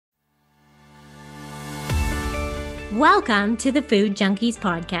Welcome to the Food Junkies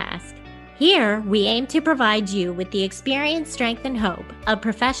Podcast. Here, we aim to provide you with the experience, strength, and hope of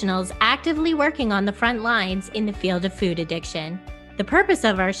professionals actively working on the front lines in the field of food addiction. The purpose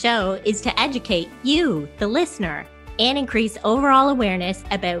of our show is to educate you, the listener, and increase overall awareness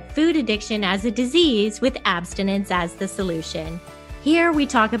about food addiction as a disease with abstinence as the solution. Here, we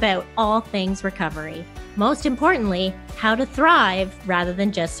talk about all things recovery. Most importantly, how to thrive rather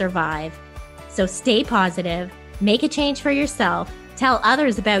than just survive. So stay positive, make a change for yourself, tell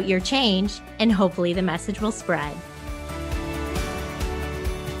others about your change, and hopefully the message will spread.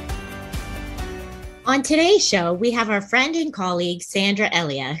 On today's show, we have our friend and colleague, Sandra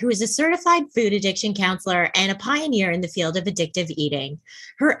Elia, who is a certified food addiction counselor and a pioneer in the field of addictive eating.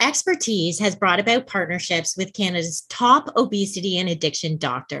 Her expertise has brought about partnerships with Canada's top obesity and addiction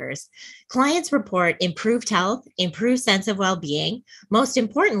doctors. Clients report improved health, improved sense of well-being. Most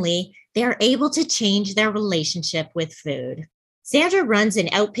importantly, they are able to change their relationship with food. Sandra runs an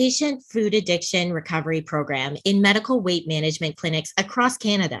outpatient food addiction recovery program in medical weight management clinics across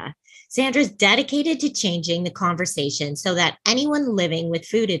Canada. Sandra is dedicated to changing the conversation so that anyone living with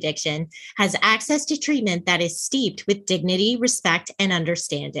food addiction has access to treatment that is steeped with dignity, respect, and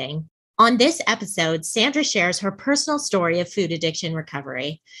understanding. On this episode, Sandra shares her personal story of food addiction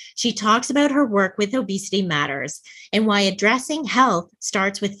recovery. She talks about her work with Obesity Matters and why addressing health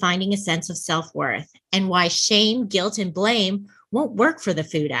starts with finding a sense of self-worth, and why shame, guilt, and blame won't work for the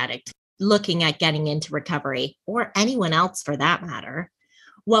food addict looking at getting into recovery, or anyone else for that matter.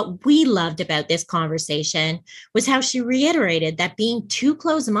 What we loved about this conversation was how she reiterated that being too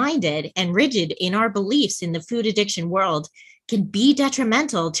close-minded and rigid in our beliefs in the food addiction world can be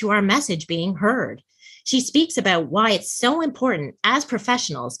detrimental to our message being heard. She speaks about why it's so important as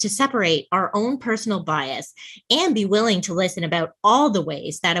professionals to separate our own personal bias and be willing to listen about all the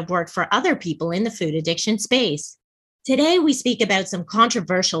ways that have worked for other people in the food addiction space. Today, we speak about some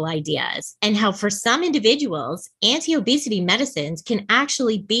controversial ideas and how for some individuals, anti-obesity medicines can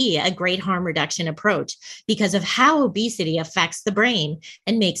actually be a great harm reduction approach because of how obesity affects the brain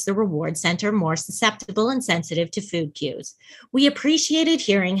and makes the reward center more susceptible and sensitive to food cues. We appreciated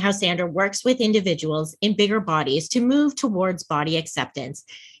hearing how Sandra works with individuals in bigger bodies to move towards body acceptance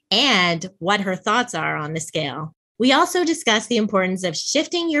and what her thoughts are on the scale. We also discuss the importance of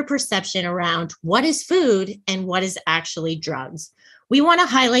shifting your perception around what is food and what is actually drugs. We want to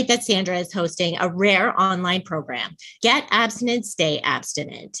highlight that Sandra is hosting a rare online program, Get Abstinent, Stay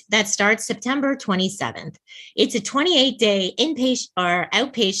Abstinent, that starts September 27th. It's a 28-day inpatient or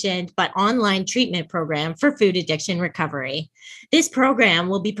outpatient but online treatment program for food addiction recovery. This program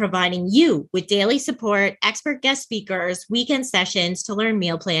will be providing you with daily support, expert guest speakers, weekend sessions to learn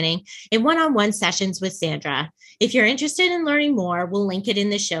meal planning, and one-on-one sessions with Sandra. If you're interested in learning more, we'll link it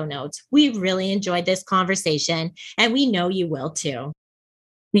in the show notes. We really enjoyed this conversation, and we know you will too.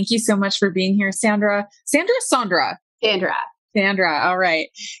 Thank you so much for being here, Sandra. Sandra. All right.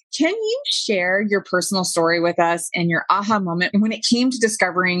 Can you share your personal story with us and your aha moment when it came to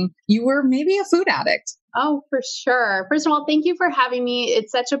discovering you were maybe a food addict? Oh, for sure. First of all, thank you for having me.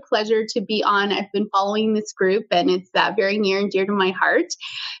 It's such a pleasure to be on. I've been following this group and it's very near and dear to my heart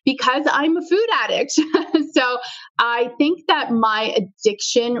because I'm a food addict. So I think that my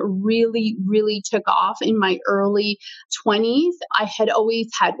addiction really, really took off in my early 20s. I had always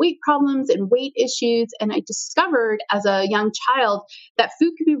had weight problems and weight issues. And I discovered as a young child that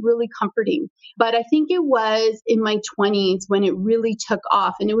food could be really comforting. But I think it was in my 20s when it really took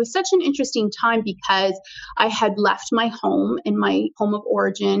off. And it was such an interesting time because I had left my home and my home of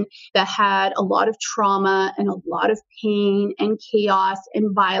origin that had a lot of trauma and a lot of pain and chaos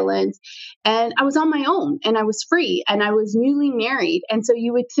and violence. And I was on my own and I was free and I was newly married. And so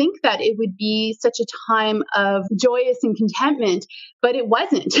you would think that it would be such a time of joyous and contentment, but it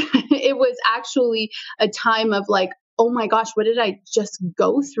wasn't. It was actually a time of like, oh my gosh, what did I just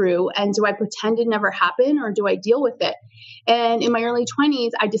go through? And do I pretend it never happened or do I deal with it? And in my early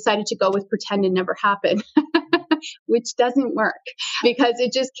 20s, I decided to go with pretend it never happened, which doesn't work because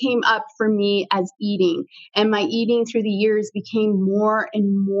it just came up for me as eating. And my eating through the years became more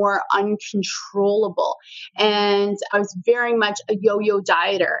and more uncontrollable. And I was very much a yo-yo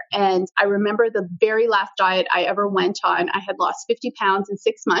dieter. And I remember the very last diet I ever went on, I had lost 50 pounds in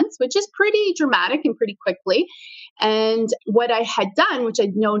 6 months, which is pretty dramatic and pretty quickly. And what I had done, which I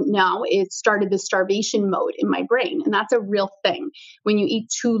know now, is started the starvation mode in my brain. And that's a real thing when you eat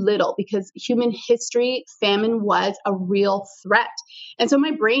too little, because human history, famine was a real threat. And so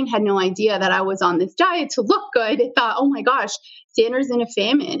my brain had no idea that I was on this diet to look good. It thought, oh my gosh, Sandra's in a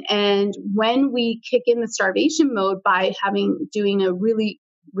famine. And when we kick in the starvation mode by doing a really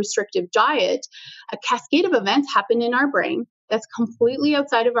restrictive diet, a cascade of events happen in our brain that's completely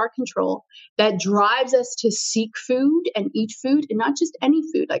outside of our control, that drives us to seek food and eat food, and not just any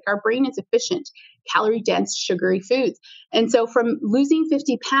food. Like our brain is efficient, calorie dense, sugary foods. And so from losing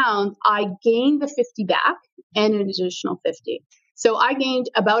 50 pounds, I gained the 50 back and an additional 50. So I gained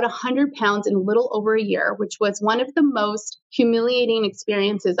about 100 pounds in a little over a year, which was one of the most humiliating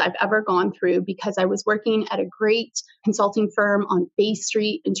experiences I've ever gone through, because I was working at a great consulting firm on Bay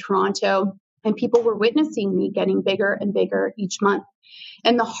Street in Toronto, and people were witnessing me getting bigger and bigger each month.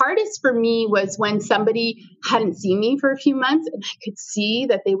 And the hardest for me was when somebody hadn't seen me for a few months and I could see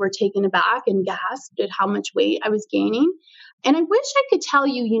that they were taken aback and gasped at how much weight I was gaining. And I wish I could tell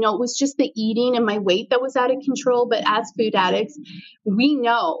you, it was just the eating and my weight that was out of control. But as food addicts, we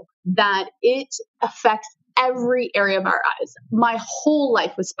know that it affects every area of our lives. My whole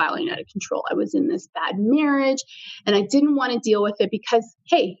life was spiraling out of control. I was in this bad marriage and I didn't want to deal with it because,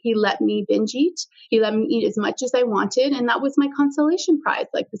 hey, he let me binge eat. He let me eat as much as I wanted. And that was my consolation prize.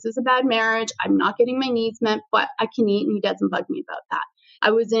 Like, this is a bad marriage. I'm not getting my needs met, but I can eat and he doesn't bug me about that.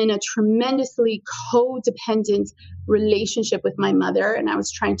 I was in a tremendously codependent relationship with my mother, and I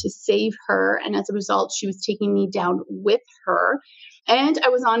was trying to save her. And as a result, she was taking me down with her. And I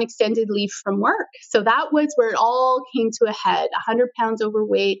was on extended leave from work. So that was where it all came to a head. 100 pounds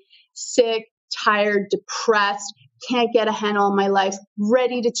overweight, sick, tired, depressed, can't get a handle on my life,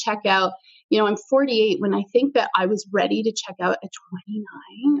 ready to check out. I'm 48 when I think that I was ready to check out at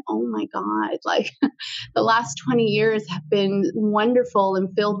 29. Oh my God. Like the last 20 years have been wonderful and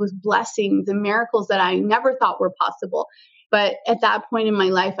filled with blessings and miracles that I never thought were possible. But at that point in my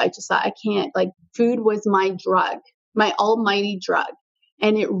life, I just thought, I can't, food was my drug, my almighty drug,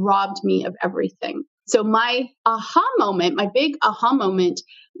 and it robbed me of everything. So my big aha moment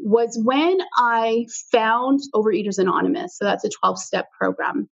was when I found Overeaters Anonymous. So that's a 12-step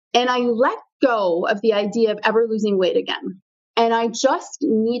program. And I let go of the idea of ever losing weight again. And I just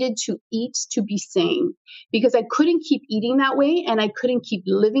needed to eat to be sane, because I couldn't keep eating that way and I couldn't keep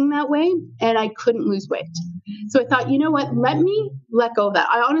living that way and I couldn't lose weight. So I thought, you know what, let me let go of that.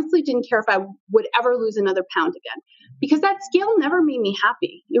 I honestly didn't care if I would ever lose another pound again, because that scale never made me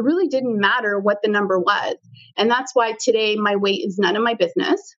happy. It really didn't matter what the number was. And that's why today my weight is none of my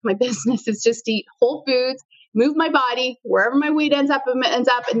business. My business is just to eat whole foods, move my body wherever my weight ends up.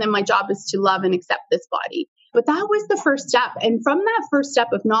 And then my job is to love and accept this body. But that was the first step. And from that first step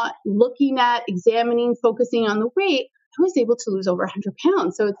of not looking at, examining, focusing on the weight, I was able to lose over 100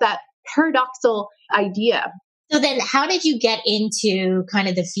 pounds. So it's that paradoxical idea. So then how did you get into kind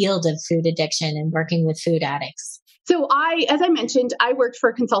of the field of food addiction and working with food addicts? So as I mentioned, I worked for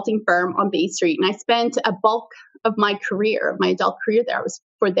a consulting firm on Bay Street, and I spent a bulk of my adult career there. I was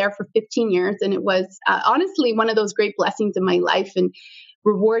there for 15 years. And it was honestly one of those great blessings in my life, and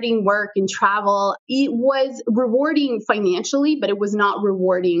rewarding work and travel. It was rewarding financially, but it was not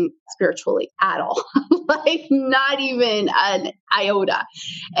rewarding spiritually at all. Not even an iota.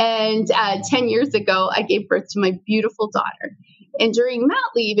 And 10 years ago, I gave birth to my beautiful daughter. And during mat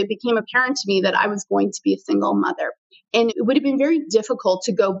leave, it became apparent to me that I was going to be a single mother. And it would have been very difficult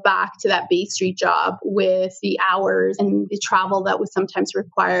to go back to that Bay Street job with the hours and the travel that was sometimes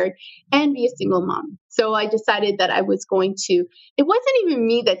required and be a single mom. So I decided that I was going to, it wasn't even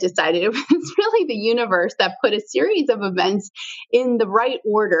me that decided, it was really the universe that put a series of events in the right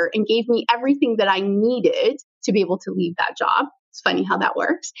order and gave me everything that I needed to be able to leave that job. It's funny how that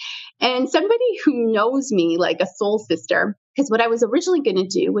works. And somebody who knows me like a soul sister, because what I was originally going to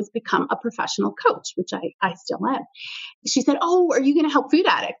do was become a professional coach, which I still am. She said, "Oh, are you going to help food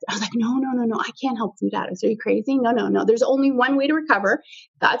addicts?" I was like, no, I can't help food addicts. Are you crazy? No. There's only one way to recover.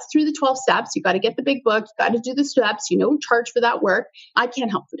 That's through the 12 steps. You got to get the big book. You got to do the steps. You don't charge for that work. I can't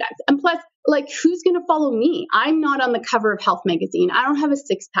help food addicts. And plus, who's going to follow me? I'm not on the cover of Health Magazine. I don't have a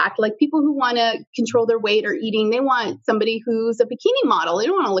six pack. People who want to control their weight or eating, they want somebody who's a bikini model. They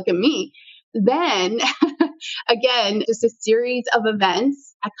don't want to look at me. Then again, just a series of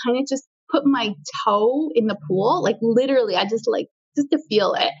events. I kind of just put my toe in the pool, literally, I just to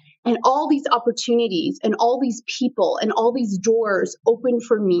feel it. And all these opportunities and all these people and all these doors opened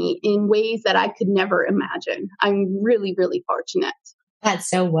for me in ways that I could never imagine. I'm really, really fortunate. That's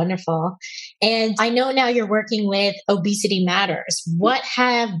so wonderful. And I know now you're working with Obesity Matters. What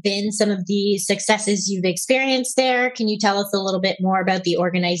have been some of the successes you've experienced there? Can you tell us a little bit more about the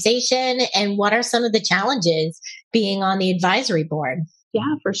organization, and what are some of the challenges being on the advisory board?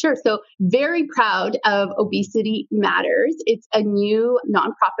 Yeah, for sure. So very proud of Obesity Matters. It's a new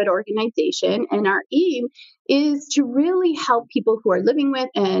nonprofit organization, and our aim is to really help people who are living with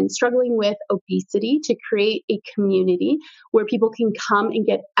and struggling with obesity to create a community where people can come and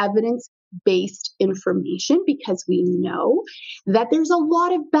get evidence-based information, because we know that there's a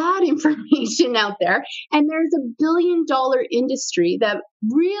lot of bad information out there, and there's $1 billion industry that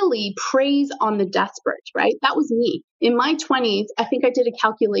really preys on the desperate, right? That was me. In my 20s, I think I did a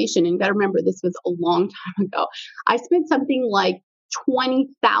calculation, and you got to remember, this was a long time ago. I spent something like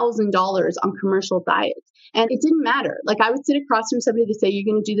 $20,000 on commercial diets. And it didn't matter. Like, I would sit across from somebody to say, you're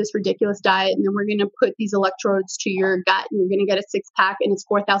going to do this ridiculous diet, and then we're going to put these electrodes to your gut, and you're going to get a 6-pack, and it's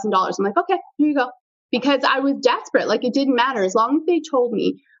 $4,000. I'm like, okay, here you go. Because I was desperate. Like, it didn't matter. As long as they told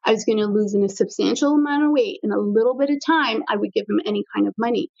me I was going to lose in a substantial amount of weight in a little bit of time, I would give them any kind of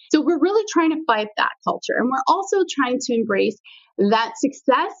money. So we're really trying to fight that culture. And we're also trying to embrace that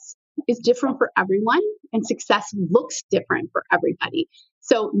success is different for everyone, and success looks different for everybody.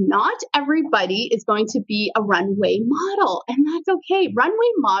 So not everybody is going to be a runway model, and that's okay.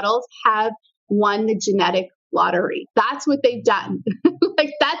 Runway models have won the genetic lottery. That's what they've done.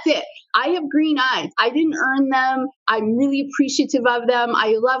 Like, that's it. I have green eyes. I didn't earn them. I'm really appreciative of them.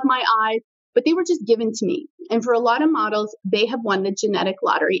 I love my eyes, but they were just given to me. And for a lot of models, they have won the genetic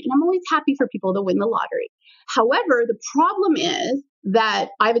lottery. And I'm always happy for people to win the lottery. However, the problem is that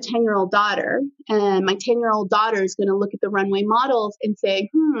I have a 10-year-old daughter, and my 10-year-old daughter is going to look at the runway models and say,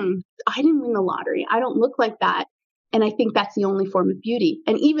 I didn't win the lottery. I don't look like that. And I think that's the only form of beauty.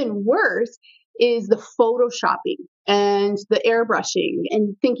 And even worse is the photoshopping and the airbrushing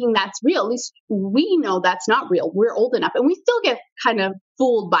and thinking that's real. At least we know that's not real. We're old enough, and we still get kind of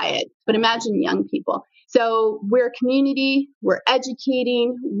fooled by it. But imagine young people. So we're a community, we're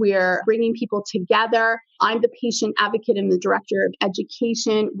educating, we're bringing people together. I'm the patient advocate and the director of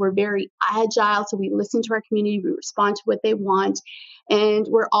education. We're very agile, so we listen to our community, we respond to what they want. And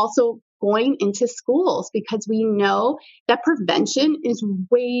we're also going into schools, because we know that prevention is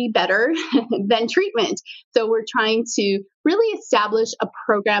way better than treatment. So we're trying to really establish a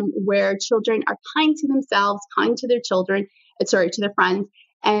program where children are kind to themselves, kind to their to their friends,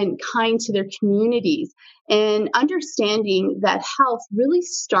 and kind to their communities, and understanding that health really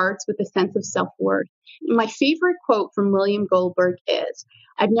starts with a sense of self-worth. My favorite quote from William Goldberg is,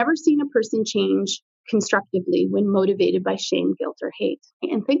 "I've never seen a person change constructively when motivated by shame, guilt, or hate."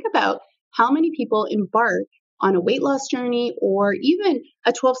 And think about how many people embark on a weight loss journey or even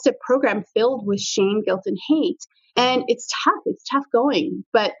a 12-step program filled with shame, guilt, and hate. And it's tough going.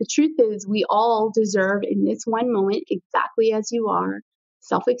 But the truth is, we all deserve in this one moment, exactly as you are,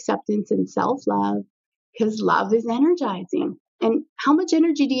 self-acceptance and self-love, because love is energizing. And how much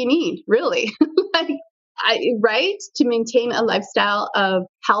energy do you need, really? Right? To maintain a lifestyle of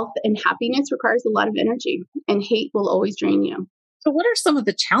health and happiness requires a lot of energy, and hate will always drain you. So what are some of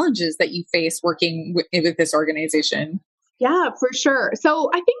the challenges that you face working with this organization? Yeah, for sure. So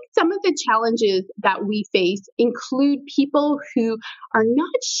I think some of the challenges that we face include people who are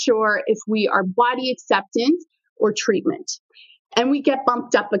not sure if we are body acceptance or treatment. And we get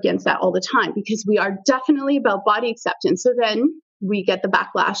bumped up against that all the time, because we are definitely about body acceptance. So then we get the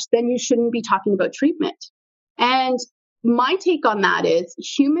backlash, then you shouldn't be talking about treatment. And my take on that is,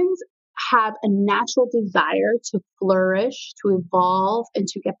 humans have a natural desire to flourish, to evolve, and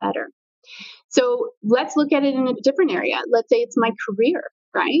to get better. So let's look at it in a different area. Let's say it's my career,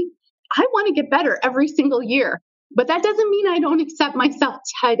 right? I want to get better every single year, but that doesn't mean I don't accept myself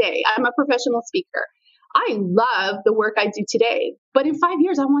today. I'm a professional speaker. I love the work I do today, but in 5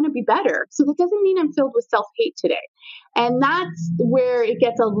 years, I want to be better. So that doesn't mean I'm filled with self-hate today. And that's where it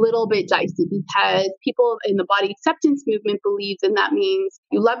gets a little bit dicey, because people in the body acceptance movement believes, and that means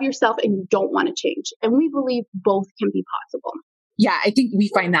you love yourself and you don't want to change. And we believe both can be possible. Yeah, I think we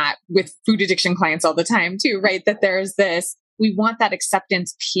find that with food addiction clients all the time too, right? That there's this, we want that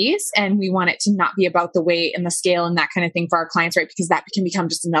acceptance piece, and we want it to not be about the weight and the scale and that kind of thing for our clients, right? Because that can become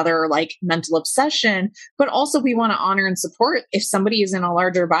just another like mental obsession. But also we want to honor and support if somebody is in a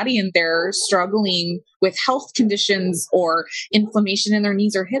larger body and they're struggling with health conditions or inflammation in their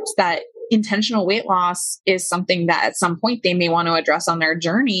knees or hips, that intentional weight loss is something that at some point they may want to address on their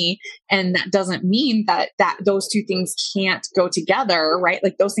journey. And that doesn't mean that those two things can't go together, right?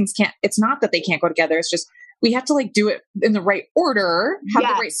 Like those things can't, it's not that they can't go together. It's just, we have to like do it in the right order, have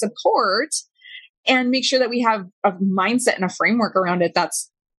the right support, and make sure that we have a mindset and a framework around it that's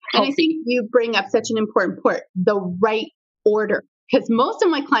healthy. And I think you bring up such an important point, the right order. Because most of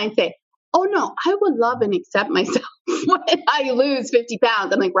my clients say, oh no, I would love and accept myself when I lose 50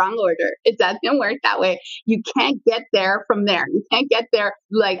 pounds. I'm like, wrong order. It doesn't work that way. You can't get there from there. You can't get there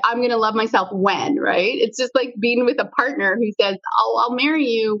like, I'm going to love myself when, right? It's just like being with a partner who says, oh, I'll marry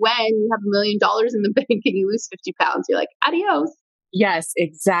you when you have $1 million in the bank and you lose 50 pounds. You're like, adios. Yes,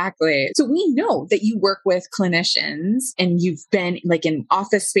 exactly. So we know that you work with clinicians and you've been like in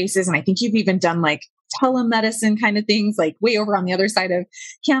office spaces. And I think you've even done like telemedicine kind of things, like way over on the other side of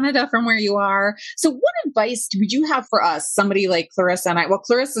Canada from where you are. So what advice would you have for us, somebody like Clarissa and I? Well,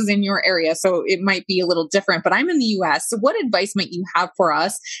 Clarissa's in your area, so it might be a little different, but I'm in the US. So what advice might you have for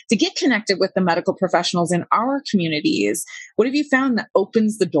us to get connected with the medical professionals in our communities? What have you found that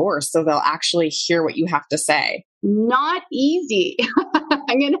opens the door so they'll actually hear what you have to say? Not easy.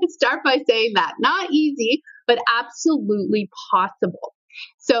 I'm going to start by saying that. Not easy, but absolutely possible.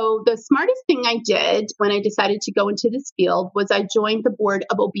 So the smartest thing I did when I decided to go into this field was I joined the board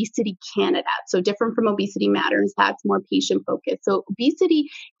of Obesity Canada. So different from Obesity Matters, that's more patient focused. So Obesity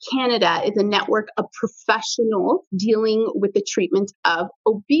Canada is a network of professionals dealing with the treatment of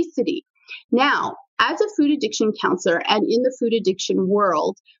obesity. Now, as a food addiction counselor and in the food addiction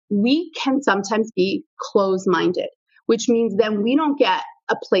world, we can sometimes be closed-minded, which means then we don't get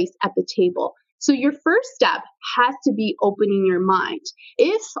a place at the table. So your first step has to be opening your mind.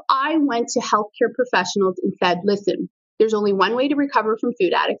 If I went to healthcare professionals and said, listen, there's only one way to recover from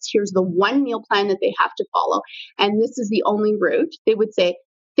food addicts. Here's the one meal plan that they have to follow. And this is the only route. They would say,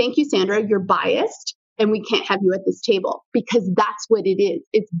 thank you, Sandra, you're biased and we can't have you at this table, because that's what it is.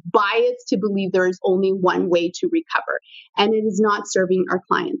 It's biased to believe there is only one way to recover, and it is not serving our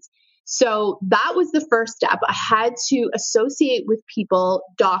clients. So that was the first step. I had to associate with people,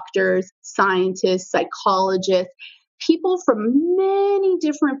 doctors, scientists, psychologists, people from many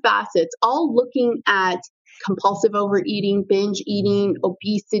different facets, all looking at compulsive overeating, binge eating,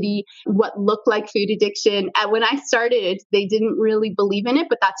 obesity, what looked like food addiction. And when I started, they didn't really believe in it,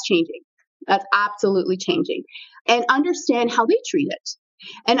 but that's changing. That's absolutely changing. And understand how they treat it.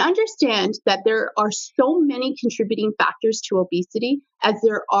 And understand that there are so many contributing factors to obesity as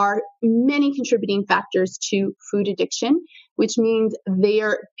there are many contributing factors to food addiction, which means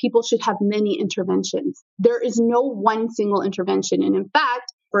people should have many interventions. There is no one single intervention. And in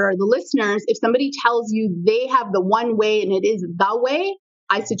fact, for the listeners, if somebody tells you they have the one way and it is the way,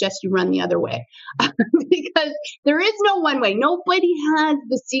 I suggest you run the other way because there is no one way. Nobody has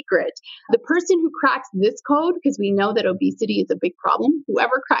the secret. The person who cracks this code, because we know that obesity is a big problem,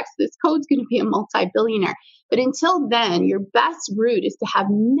 whoever cracks this code is going to be a multi-billionaire. But until then, your best route is to have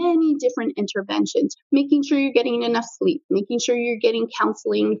many different interventions, making sure you're getting enough sleep, making sure you're getting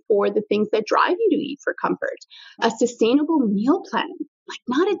counseling for the things that drive you to eat for comfort, a sustainable meal plan. Like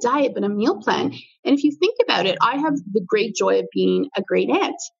not a diet, but a meal plan. And if you think about it, I have the great joy of being a great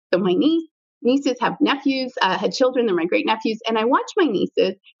aunt. So my nieces have nephews, had children, they're my great nephews. And I watch my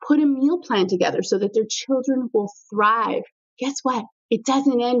nieces put a meal plan together so that their children will thrive. Guess what? It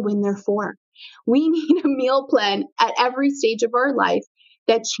doesn't end when they're 4. We need a meal plan at every stage of our life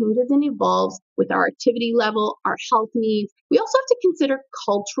that changes and evolves with our activity level, our health needs. We also have to consider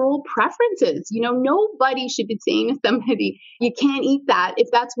cultural preferences. You know, nobody should be saying to somebody, you can't eat that if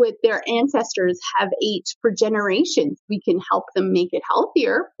that's what their ancestors have ate for generations. We can help them make it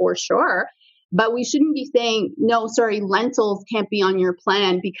healthier for sure. But we shouldn't be saying, no, sorry, lentils can't be on your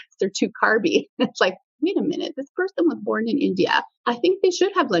plan because they're too carby. It's like, wait a minute, this person was born in India. I think they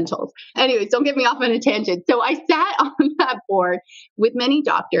should have lentils. Anyways, don't get me off on a tangent. So I sat on that board with many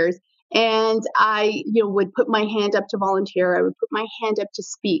doctors, and I, would put my hand up to volunteer. I would put my hand up to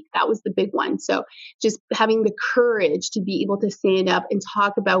speak. That was the big one. So just having the courage to be able to stand up and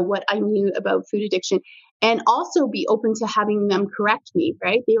talk about what I knew about food addiction, and also be open to having them correct me,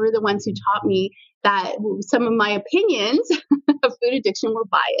 right? They were the ones who taught me that some of my opinions of food addiction were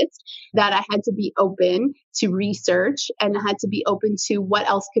biased, that I had to be open to research and I had to be open to what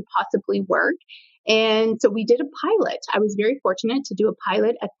else could possibly work. And so we did a pilot. I was very fortunate to do a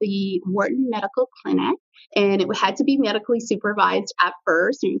pilot at the Wharton Medical Clinic, and it had to be medically supervised at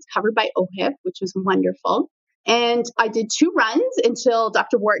first, and it was covered by OHIP, which was wonderful. And I did 2 runs until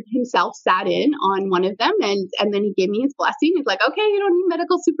Dr. Wharton himself sat in on one of them. And then he gave me his blessing. He's like, okay, you don't need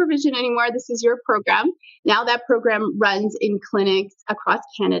medical supervision anymore. This is your program. Now that program runs in clinics across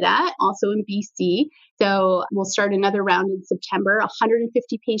Canada, also in BC. So we'll start another round in September.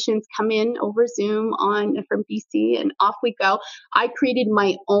 150 patients come in over Zoom from BC, and off we go. I created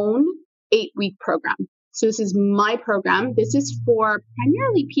my own 8-week program. So this is my program. This is for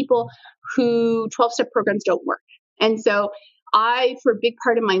primarily people who 12-step programs don't work. And so I, for a big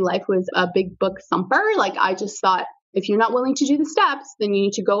part of my life, was a big book thumper. Like I just thought If you're not willing to do the steps, then you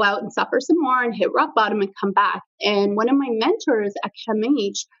need to go out and suffer some more and hit rock bottom and come back. And one of my mentors at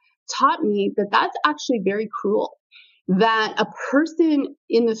ChemH taught me that that's actually very cruel, that a person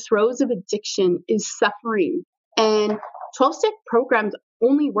in the throes of addiction is suffering. And 12-step programs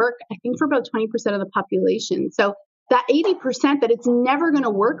only work, I think, for about 20% of the population. So that 80% that it's never going to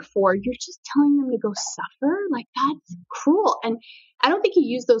work for, you're just telling them to go suffer? Like, that's cruel. And I don't think he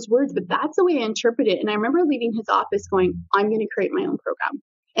used those words, but that's the way I interpret it. And I remember leaving his office going, I'm going to create my own program.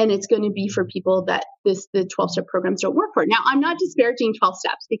 And it's going to be for people that the 12-step programs don't work for. Now, I'm not disparaging 12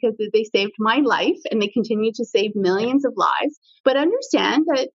 steps because they saved my life and they continue to save millions of lives, but understand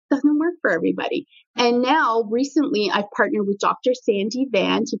that it doesn't work for everybody. And now recently I've partnered with Dr. Sandy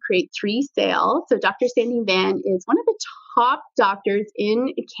Van to create 3 sales. So Dr. Sandy Van is one of the top doctors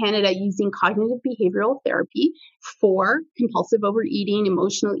in Canada using cognitive behavioral therapy for compulsive overeating,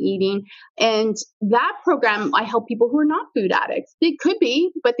 emotional eating. And that program, I help people who are not food addicts. They could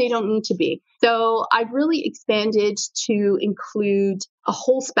be, but they don't need to be. So I've really expanded to include a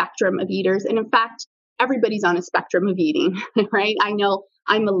whole spectrum of eaters. And in fact, everybody's on a spectrum of eating, right? I know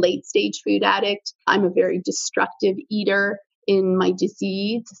I'm a late stage food addict. I'm a very destructive eater in my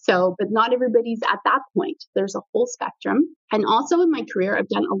disease. But not everybody's at that point. There's a whole spectrum. And also in my career, I've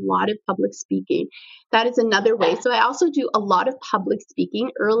done a lot of public speaking. That is another way. So I also do a lot of public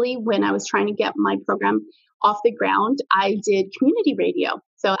speaking. Early when I was trying to get my program off the ground, I did community radio.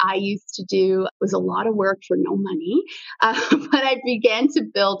 So I used to do, it was a lot of work for no money, but I began to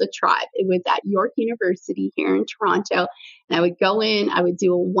build a tribe. It was at York University here in Toronto. And I would go in, I would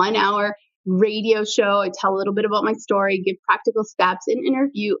do a 1-hour radio show. I'd tell a little bit about my story, give practical steps, and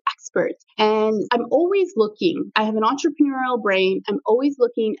interview experts. And I'm always looking, I have an entrepreneurial brain. I'm always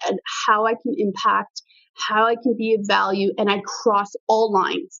looking at how I can impact, how I can be of value, and I cross all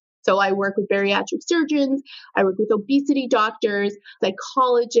lines. So I work with bariatric surgeons, I work with obesity doctors,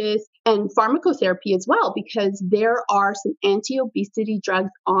 psychologists, and pharmacotherapy as well, because there are some anti-obesity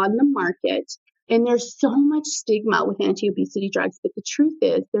drugs on the market. And there's so much stigma with anti-obesity drugs, but the truth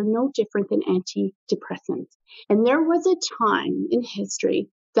is they're no different than antidepressants. And there was a time in history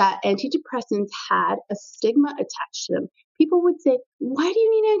that antidepressants had a stigma attached to them. People would say, why do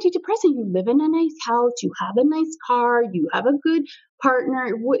you need antidepressant? You live in a nice house, you have a nice car, you have a good partner.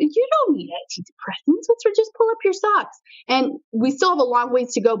 You don't need antidepressants. Let's just pull up your socks. And we still have a long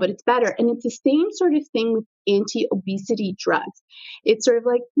ways to go, but it's better. And it's the same sort of thing with anti-obesity drugs. It's sort of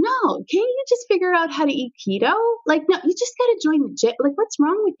like, no, can't you just figure out how to eat keto? Like, no, you just got to join the gym. Like, what's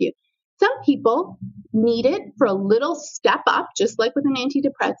wrong with you? Some people need it for a little step up, just like with an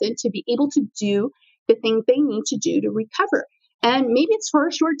antidepressant, to be able to do the things they need to do to recover. And maybe it's for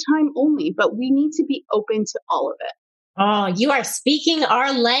a short time only, but we need to be open to all of it. Oh, you are speaking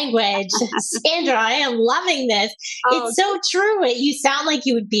our language. Sandra, I am loving this. It's so true. You sound like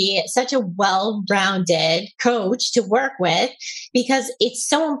you would be such a well-rounded coach to work with, because it's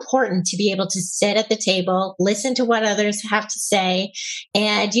so important to be able to sit at the table, listen to what others have to say.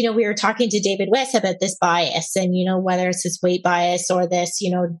 And, we were talking to David West about this bias and, whether it's this weight bias or this,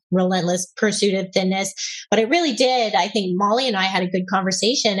 relentless pursuit of thinness. But I really did. I think Molly and I had a good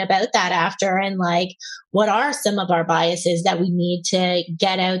conversation about that after, and like, what are some of our biases that we need to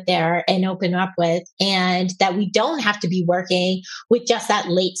get out there and open up with, and that we don't have to be working with just that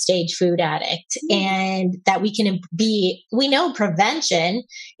late stage food addict, and that we know prevention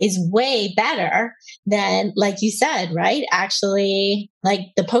is way better than, like you said, right? Actually, like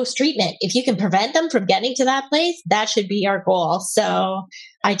the post-treatment, if you can prevent them from getting to that place, that should be our goal. So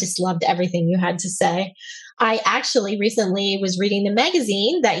I just loved everything you had to say. I actually recently was reading the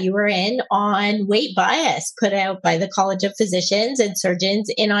magazine that you were in on weight bias, put out by the College of Physicians and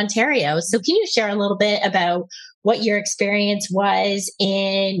Surgeons in Ontario. So can you share a little bit about what your experience was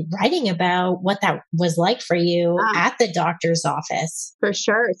in writing about what that was like for you at the doctor's office? For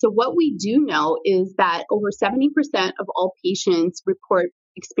sure. So what we do know is that over 70% of all patients report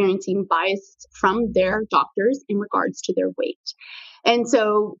experiencing bias from their doctors in regards to their weight. And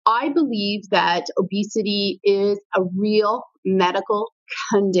so I believe that obesity is a real medical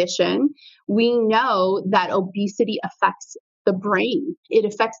condition. We know that obesity affects the brain. It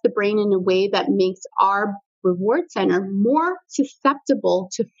affects the brain in a way that makes our reward center more susceptible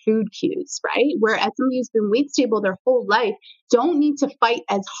to food cues, right? Whereas somebody who's been weight stable their whole life don't need to fight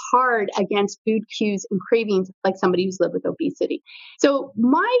as hard against food cues and cravings like somebody who's lived with obesity. So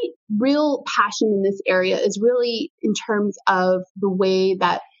my real passion in this area is really in terms of the way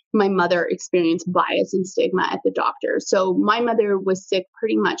that my mother experienced bias and stigma at the doctor. So my mother was sick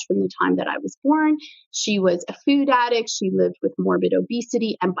pretty much from the time that I was born. She was a food addict. She lived with morbid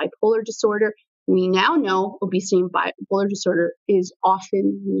obesity and bipolar disorder. We now know obesity and bipolar disorder is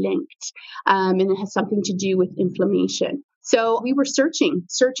often linked, and it has something to do with inflammation. So we were searching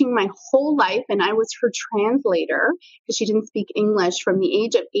my whole life, and I was her translator because she didn't speak English from the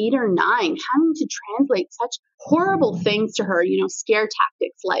age of 8 or 9, having to translate such horrible things to her, scare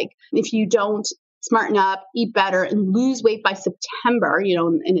tactics like if you don't smarten up, eat better, and lose weight by September,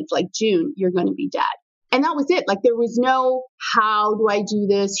 and it's like June, you're going to be dead. And that was it. Like there was no, how do I do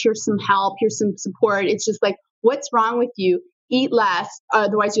this? Here's some help. Here's some support. It's just like, what's wrong with you? Eat less.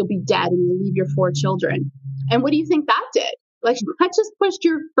 Otherwise you'll be dead and you'll leave your 4 children. And what do you think that did? Like that just pushed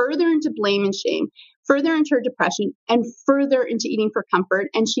her further into blame and shame, further into her depression, and further into eating for comfort.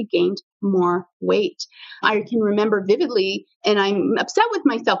 And she gained more weight. I can remember vividly, and I'm upset with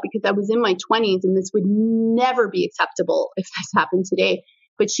myself because I was in my 20s and this would never be acceptable if this happened today.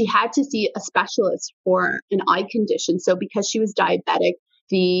 But she had to see a specialist for an eye condition. So because she was diabetic,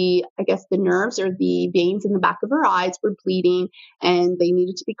 the nerves or the veins in the back of her eyes were bleeding and they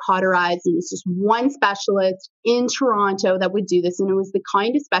needed to be cauterized. And it was just one specialist in Toronto that would do this. And it was the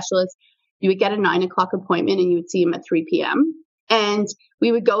kind of specialist you would get a 9 o'clock appointment and you would see him at 3 p.m. And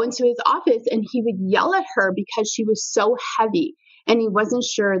we would go into his office and he would yell at her because she was so heavy and he wasn't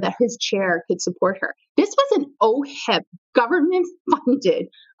sure that his chair could support her. This was an OHIP, government-funded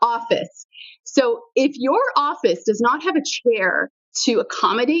office. So if your office does not have a chair to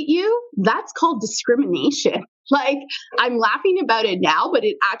accommodate you, that's called discrimination. Like, I'm laughing about it now, but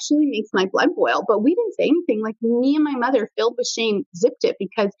it actually makes my blood boil. But we didn't say anything. Like, me and my mother, filled with shame, zipped it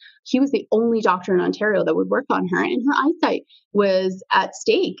because he was the only doctor in Ontario that would work on her, and her eyesight was at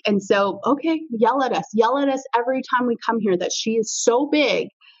stake. And so, okay, yell at us every time we come here that she is so big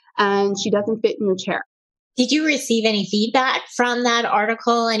and she doesn't fit in your chair. Did you receive any feedback from that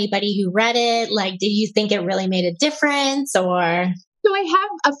article? Anybody who read it? Like, did you think it really made a difference or? So I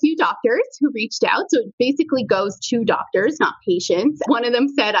have a few doctors who reached out. So it basically goes to doctors, not patients. One of them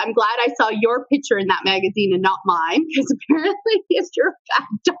said, I'm glad I saw your picture in that magazine and not mine, because apparently if you're a fat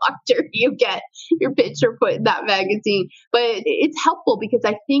doctor, you get your picture put in that magazine. But it's helpful because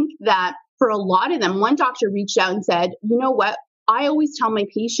I think that for a lot of them, one doctor reached out and said, you know what? I always tell my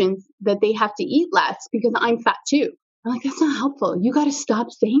patients that they have to eat less because I'm fat too. I'm like, that's not helpful. You got to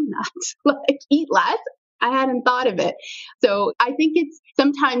stop saying that. Like, eat less. I hadn't thought of it. So I think it's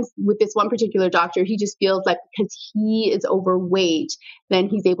sometimes with this one particular doctor, he just feels like because he is overweight, then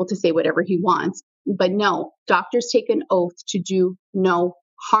he's able to say whatever he wants. But no, doctors take an oath to do no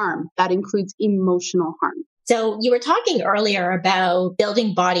harm. That includes emotional harm. So you were talking earlier about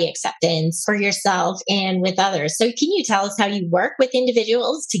building body acceptance for yourself and with others. So can you tell us how you work with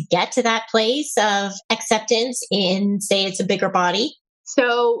individuals to get to that place of acceptance in, say, it's a bigger body?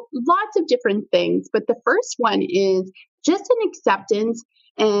 So lots of different things. But the first one is just an acceptance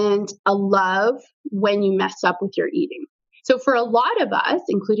and a love when you mess up with your eating. So for a lot of us,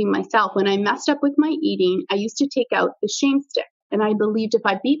 including myself, when I messed up with my eating, I used to take out the shame stick. And I believed if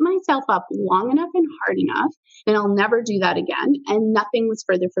I beat myself up long enough and hard enough, then I'll never do that again. And nothing was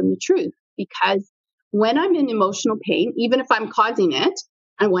further from the truth, because when I'm in emotional pain, even if I'm causing it,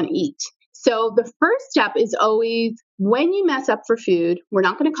 I want to eat. So the first step is always when you mess up for food, we're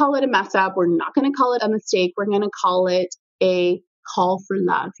not going to call it a mess up. We're not going to call it a mistake. We're going to call it a call for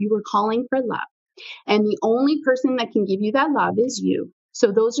love. You were calling for love. And the only person that can give you that love is you. So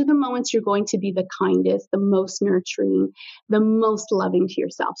those are the moments you're going to be the kindest, the most nurturing, the most loving to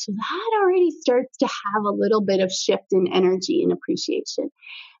yourself. So that already starts to have a little bit of shift in energy and appreciation.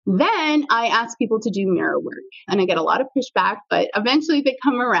 Then I ask people to do mirror work, and I get a lot of pushback, but eventually they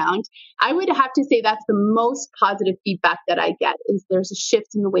come around. I would have to say that's the most positive feedback that I get, is there's a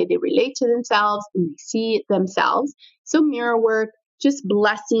shift in the way they relate to themselves and they see it themselves. So mirror work, just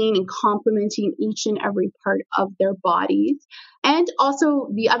blessing and complimenting each and every part of their bodies. And also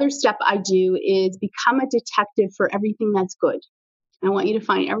the other step I do is become a detective for everything that's good. I want you to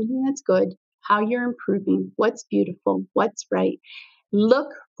find everything that's good, how you're improving, what's beautiful, what's right. Look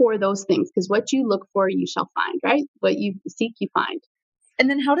for those things, because what you look for, you shall find, right? What you seek, you find. And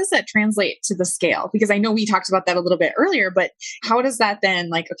then how does that translate to the scale? Because I know we talked about that a little bit earlier, but how does that then,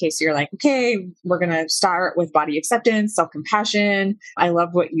 like, okay, so you're like, okay, we're going to start with body acceptance, self-compassion. I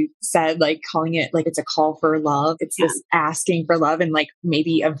love what you said, like calling it like it's a call for love. It's this asking for love in like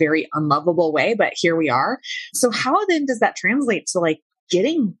maybe a very unlovable way, but here we are. So how then does that translate to like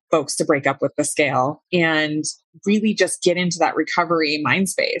getting folks to break up with the scale and really just get into that recovery mind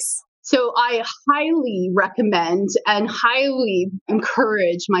space? So I highly recommend and highly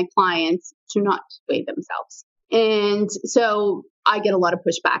encourage my clients to not weigh themselves. And so I get a lot of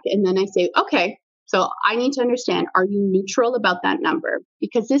pushback. And then I say, okay, So I need to understand, are you neutral about that number?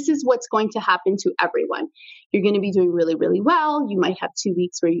 Because this is what's going to happen to everyone. You're going to be doing really, really well. You might have 2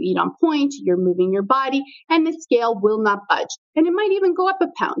 weeks where you eat on point, you're moving your body, and the scale will not budge. And it might even go up a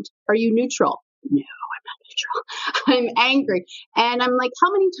pound. Are you neutral? No, I'm not neutral. I'm angry. And I'm like,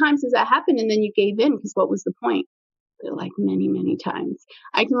 how many times has that happened? And then you gave in because what was the point? Like many, many times.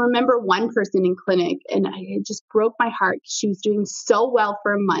 I can remember one person in clinic and it just broke my heart. She was doing so well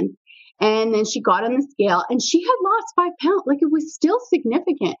for a month. And then she got on the scale and she had lost 5 pounds. Like it was still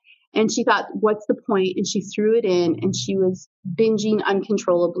significant. And she thought, what's the point? And she threw it in and she was binging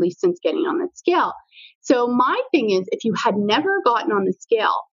uncontrollably since getting on that scale. So my thing is, if you had never gotten on the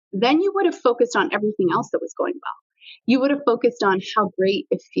scale, then you would have focused on everything else that was going well. You would have focused on how great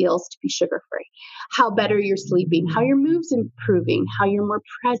it feels to be sugar-free, how better you're sleeping, how your mood's improving, how you're more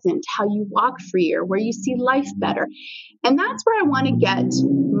present, how you walk freer, where you see life better. And that's where I want to get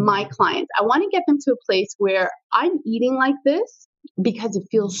my clients. I want to get them to a place where I'm eating like this because it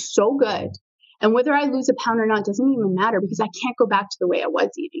feels so good. And whether I lose a pound or not doesn't even matter because I can't go back to the way I was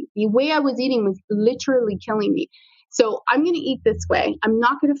eating. The way I was eating was literally killing me. So I'm going to eat this way. I'm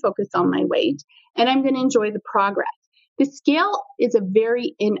not going to focus on my weight and I'm going to enjoy the progress. The scale is a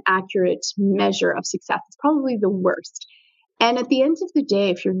very inaccurate measure of success. It's probably the worst. And at the end of the day,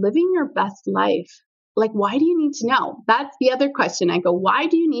 if you're living your best life, like, why do you need to know? That's the other question. I go, why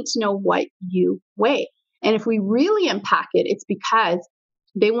do you need to know what you weigh? And if we really unpack it, it's because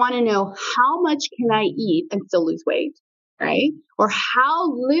they want to know how much can I eat and still lose weight, right? Or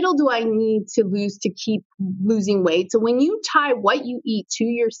how little do I need to lose to keep losing weight? So when you tie what you eat to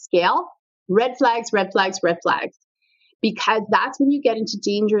your scale, red flags, red flags, red flags. Because that's when you get into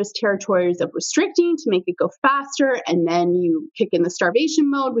dangerous territories of restricting to make it go faster. And then you kick in the starvation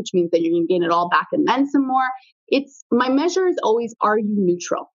mode, which means that you're going to gain it all back and then some more. My measure is always, are you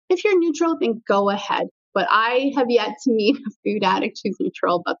neutral? If you're neutral, then go ahead. But I have yet to meet a food addict who's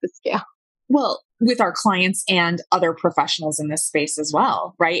neutral about the scale. Well, with our clients and other professionals in this space as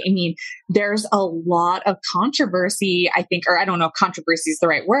well, right? I mean, there's a lot of controversy, I think, or I don't know if controversy is the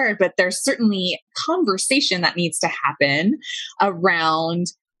right word, but there's certainly conversation that needs to happen around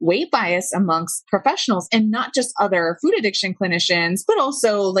weight bias amongst professionals and not just other food addiction clinicians, but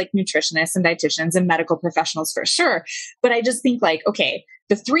also like nutritionists and dietitians and medical professionals for sure. But I just think like, okay,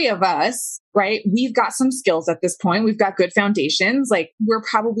 the three of us, right? We've got some skills at this point. We've got good foundations. Like we're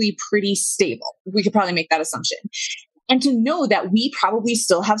probably pretty stable. We could probably make that assumption. And to know that we probably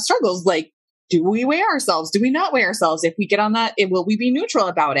still have struggles, like, do we weigh ourselves? Do we not weigh ourselves? If we get on that, will we be neutral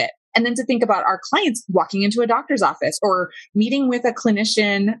about it? And then to think about our clients walking into a doctor's office or meeting with a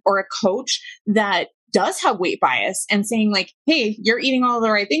clinician or a coach that does have weight bias and saying like, hey, you're eating all the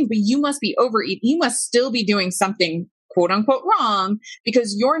right things, but you must be overeating. You must still be doing something quote unquote wrong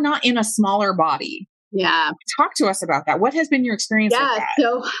because you're not in a smaller body. Yeah. Talk to us about that. What has been your experience with that?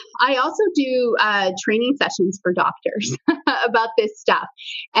 So I also do training sessions for doctors about this stuff.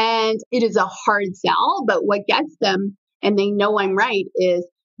 And it is a hard sell, but what gets them, and they know I'm right, is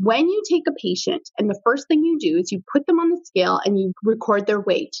when you take a patient and the first thing you do is you put them on the scale and you record their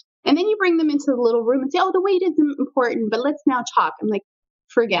weight. And then you bring them into the little room and say, oh, the weight isn't important, but let's now talk. I'm like,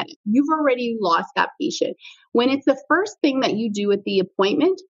 forget it. You've already lost that patient. When it's the first thing that you do at the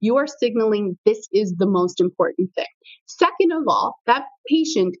appointment, you are signaling this is the most important thing. Second of all, that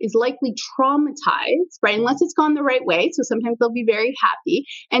patient is likely traumatized, right? Unless it's gone the right way. So sometimes they'll be very happy.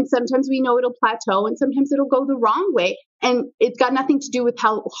 And sometimes we know it'll plateau and sometimes it'll go the wrong way. And it's got nothing to do with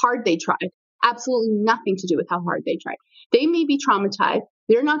how hard they tried. Absolutely nothing to do with how hard they tried. They may be traumatized.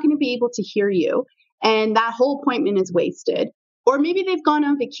 They're not going to be able to hear you. And that whole appointment is wasted. Or maybe they've gone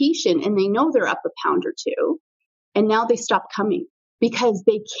on vacation and they know they're up a pound or two. And now they stop coming because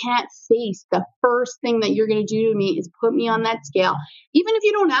they can't face the first thing that you're going to do to me is put me on that scale. Even if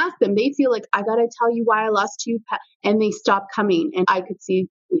you don't ask them, they feel like, I got to tell you why I lost 2 pounds. And they stop coming. And I could see,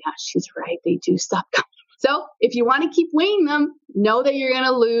 yeah, she's right. They do stop coming. So if you want to keep weighing them, know that you're going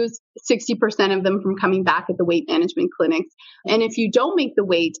to lose 60% of them from coming back at the weight management clinics. And if you don't make the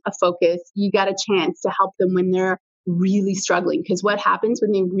weight a focus, you got a chance to help them when they're really struggling. Because what happens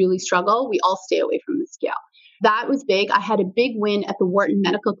when they really struggle, we all stay away from the scale. That was big. I had a big win at the Wharton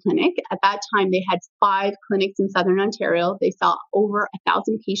Medical Clinic. At that time, they had 5 clinics in Southern Ontario. They saw over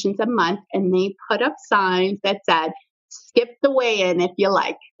 1,000 patients a month, and they put up signs that said, skip the weigh-in if you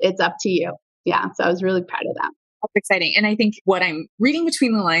like. It's up to you. Yeah. So I was really proud of that. That's exciting. And I think what I'm reading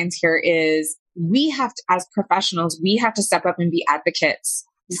between the lines here is we have to, as professionals, we have to step up and be advocates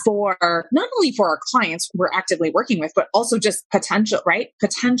for not only for our clients we're actively working with, but also just potential, right?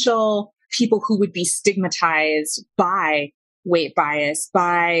 Potential people who would be stigmatized by weight bias,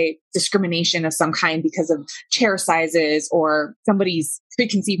 by discrimination of some kind because of chair sizes or somebody's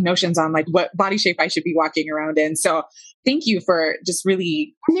preconceived notions on like what body shape I should be walking around in. So thank you for just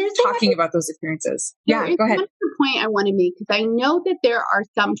really talking about those experiences. Yeah, go ahead. One point I want to make, because I know that there are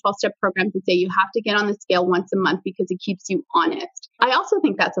some 12-step programs that say you have to get on the scale once a month because it keeps you honest. I also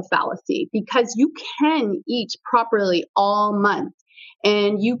think that's a fallacy, because you can eat properly all month.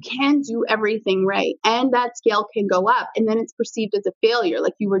 And you can do everything right. And that scale can go up. And then it's perceived as a failure,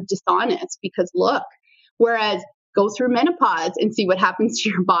 like you were dishonest because look. Whereas go through menopause and see what happens to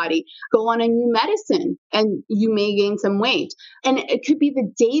your body. Go on a new medicine and you may gain some weight. And it could be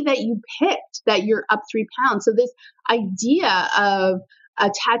the day that you picked that you're up 3 pounds. So this idea of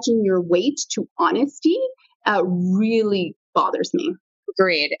attaching your weight to honesty really bothers me.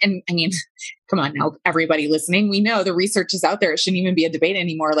 Agreed. And I mean, come on now, everybody listening, we know the research is out there. It shouldn't even be a debate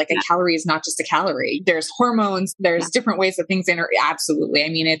anymore. Like a calorie is not just a calorie. There's hormones, there's different ways that things enter. Absolutely. I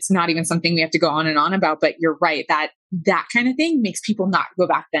mean, it's not even something we have to go on and on about, but you're right. That kind of thing makes people not go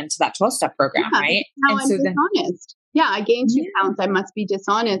back then to that 12-step program, right? Now I'm dishonest. I gained 2 pounds. I must be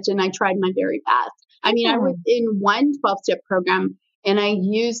dishonest. And I tried my very best. I mean, I was in one 12-step program and I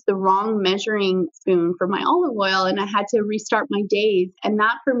used the wrong measuring spoon for my olive oil and I had to restart my days. And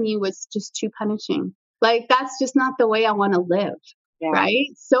that for me was just too punishing. Like, that's just not the way I want to live, right?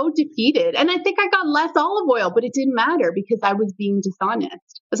 So defeated. And I think I got less olive oil, but it didn't matter because I was being dishonest.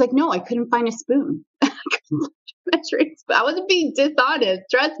 I was like, no, I couldn't find a spoon. I wasn't being dishonest.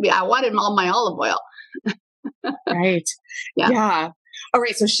 Trust me, I wanted all my olive oil. Right. Yeah. All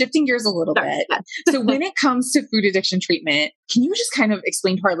right. So shifting gears a little bit. So when it comes to food addiction treatment, can you just kind of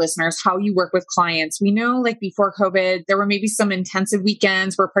explain to our listeners how you work with clients? We know like before COVID, there were maybe some intensive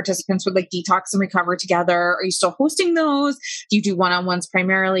weekends where participants would like detox and recover together. Are you still hosting those? Do you do one-on-ones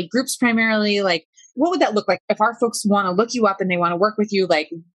primarily, groups primarily? Like, what would that look like if our folks want to look you up and they want to work with you? Like,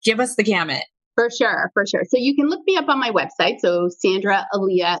 give us the gamut. For sure. So you can look me up on my website. So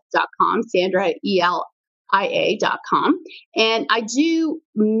sandraelia.com, Sandra ELIA.com. And I do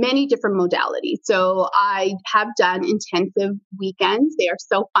many different modalities. So I have done intensive weekends. They are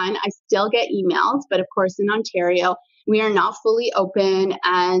so fun. I still get emails, but of course in Ontario, we are not fully open.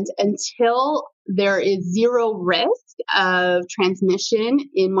 And until there is zero risk of transmission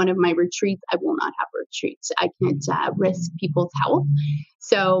in one of my retreats, I will not have retreats. I can't risk people's health.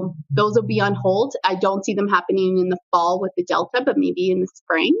 So those will be on hold. I don't see them happening in the fall with the Delta, but maybe in the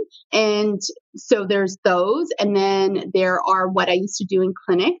spring. And so there's those. And then there are what I used to do in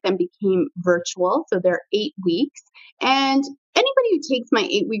clinic, then became virtual. So they're 8 weeks. And anybody who takes my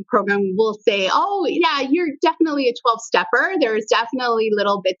 8-week program will say, oh, yeah, you're definitely a 12-stepper. There's definitely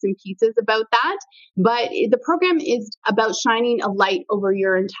little bits and pieces about that. But the program is about shining a light over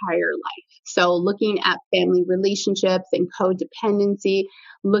your entire life. So looking at family relationships and codependency,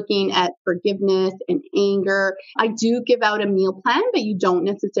 looking at forgiveness and anger. I do give out a meal plan, but you don't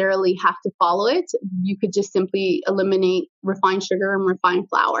necessarily have to follow it. You could just simply eliminate refined sugar and refined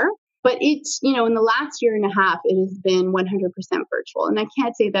flour. But it's, in the last year and a half, it has been 100% virtual. And I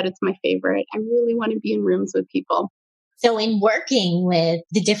can't say that it's my favorite. I really want to be in rooms with people. So in working with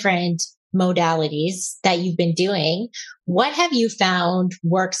the different modalities that you've been doing, what have you found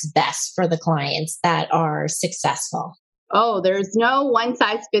works best for the clients that are successful? Oh, there's no one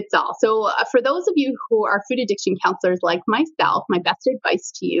size fits all. So for those of you who are food addiction counselors like myself, my best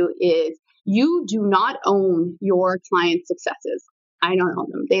advice to you is you do not own your clients' successes. I don't own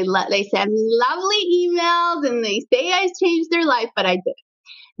them. They send lovely emails and they say I changed their life, but I didn't.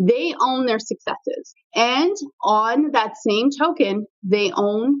 They own their successes. And on that same token, they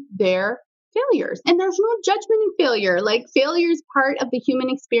own their failures. And there's no judgment in failure. Like, failure is part of the human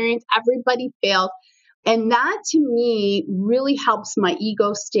experience. Everybody fails. And that to me really helps my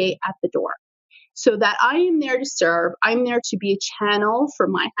ego stay at the door so that I am there to serve. I'm there to be a channel for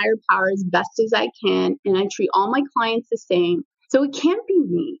my higher power as best as I can. And I treat all my clients the same. So it can't be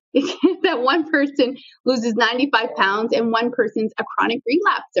me. It can't that one person loses 95 pounds and one person's a chronic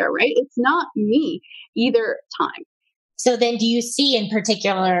relapser, right? It's not me either time. So then do you see in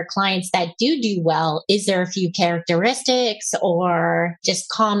particular clients that do well, is there a few characteristics or just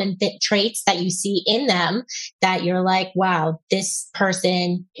common traits that you see in them that you're like, wow, this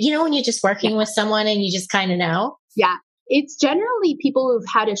person, when you're just working with someone and you just kind of know? Yeah, it's generally people who've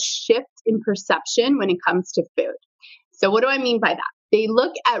had a shift in perception when it comes to food. So what do I mean by that? They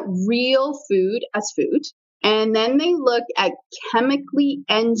look at real food as food, and then they look at chemically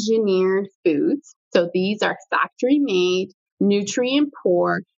engineered foods. So these are factory made, nutrient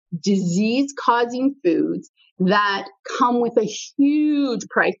poor, disease-causing foods that come with a huge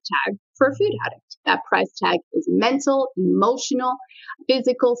price tag for a food addict. That price tag is mental, emotional,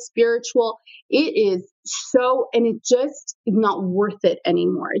 physical, spiritual. It is so, and it just is not worth it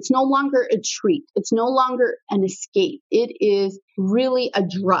anymore. It's no longer a treat. It's no longer an escape. It is really a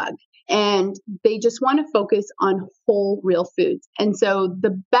drug. And they just want to focus on whole, real foods. And so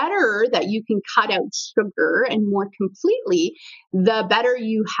the better that you can cut out sugar and more completely, the better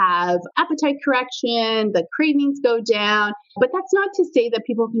you have appetite correction, the cravings go down. But that's not to say that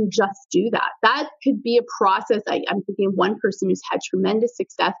people can just do that. That could be a process. I'm thinking of one person who's had tremendous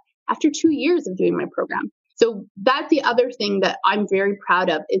success after 2 years of doing my program. So that's the other thing that I'm very proud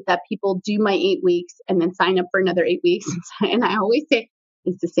of, is that people do my 8 weeks and then sign up for another 8 weeks. And I always say,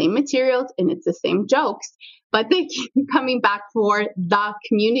 it's the same materials and it's the same jokes, but they keep coming back for the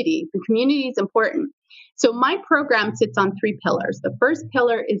community. The community is important. So my program sits on 3 pillars. The first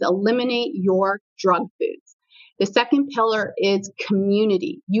pillar is eliminate your drug foods. The second pillar is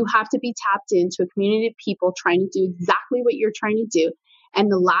community. You have to be tapped into a community of people trying to do exactly what you're trying to do. And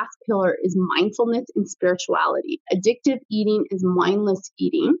the last pillar is mindfulness and spirituality. Addictive eating is mindless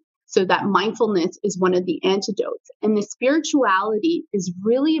eating. So that mindfulness is one of the antidotes. And the spirituality is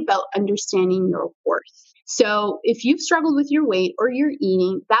really about understanding your worth. So if you've struggled with your weight or your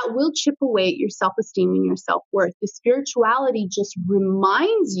eating, that will chip away at your self-esteem and your self-worth. The spirituality just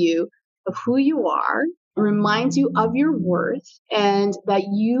reminds you of who you are, reminds you of your worth, and that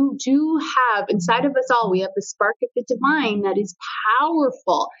you do have inside of us all, we have the spark of the divine that is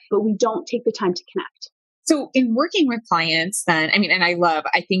powerful, but we don't take the time to connect. So in working with clients then, and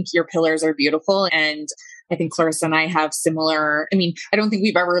I think your pillars are beautiful. And I think Clarissa and I have similar, I don't think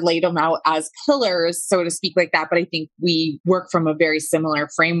we've ever laid them out as pillars, so to speak, like that, but I think we work from a very similar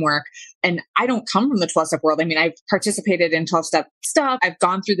framework. And I don't come from the 12-step world. I've participated in 12-step stuff. I've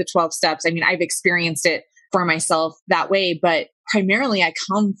gone through the 12 steps. I've experienced it for myself that way, but primarily I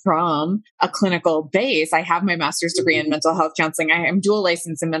come from a clinical base. I have my master's degree in mental health counseling. I am dual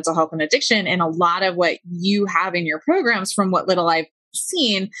licensed in mental health and addiction. And a lot of what you have in your programs, from what little I've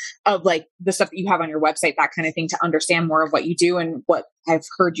seen of like the stuff that you have on your website, that kind of thing, to understand more of what you do and what I've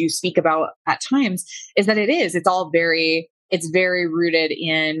heard you speak about at times, is that it's very rooted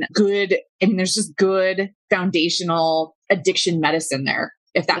in good. There's just good foundational addiction medicine there,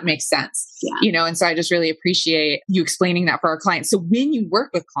 if that makes sense. Yeah. And so I just really appreciate you explaining that for our clients. So when you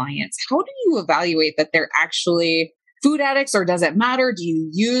work with clients, how do you evaluate that they're actually food addicts, or does it matter? Do you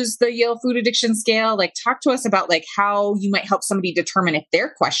use the Yale Food Addiction Scale? Talk to us about how you might help somebody determine if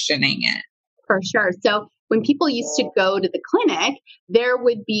they're questioning it. For sure. So when people used to go to the clinic, there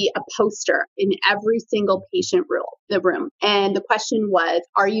would be a poster in every single patient room. And the question was,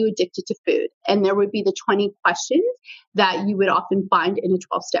 are you addicted to food? And there would be the 20 questions that you would often find in a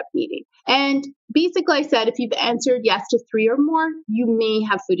 12-step meeting. And basically I said, if you've answered yes to 3 or more, you may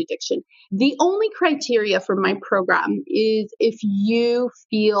have food addiction. The only criteria for my program is if you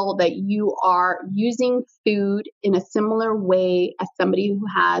feel that you are using food in a similar way as somebody who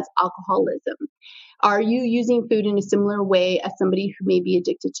has alcoholism. Are you using food in a similar way as somebody who may be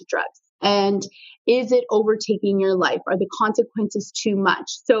addicted to drugs? And is it overtaking your life? Are the consequences too much?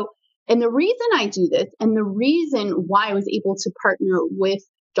 So, and the reason I do this, and the reason why I was able to partner with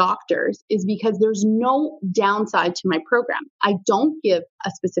doctors, is because there's no downside to my program. I don't give a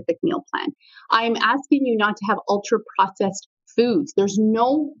specific meal plan. I'm asking you not to have ultra processed foods. There's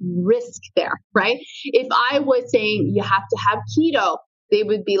no risk there, right? If I was saying you have to have keto, they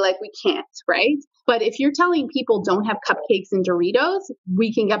would be like, we can't, right? But if you're telling people don't have cupcakes and Doritos,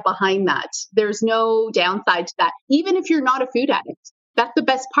 we can get behind that. There's no downside to that. Even if you're not a food addict, that's the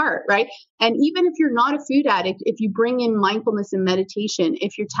best part, right? And even if you're not a food addict, if you bring in mindfulness and meditation,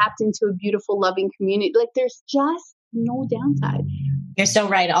 if you're tapped into a beautiful, loving community, there's just no downside. You're so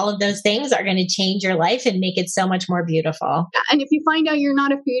right. All of those things are going to change your life and make it so much more beautiful. Yeah, and if you find out you're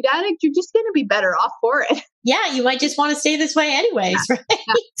not a food addict, you're just going to be better off for it. Yeah, you might just want to stay this way anyways, right?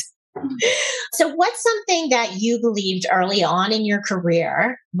 So what's something that you believed early on in your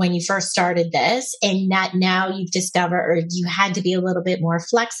career when you first started this, and that now you've discovered, or you had to be a little bit more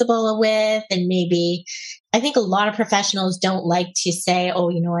flexible with? And maybe, I think a lot of professionals don't like to say, oh,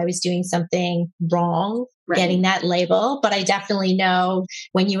 I was doing something wrong getting that label. But I definitely know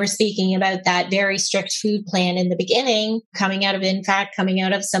when you were speaking about that very strict food plan in the beginning, coming out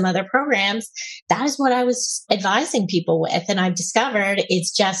of some other programs, that is what I was advising people with. And I've discovered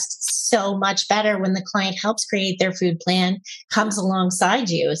it's just so much better when the client helps create their food plan, comes alongside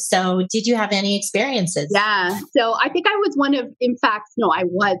you. So did you have any experiences? Yeah. So I think I was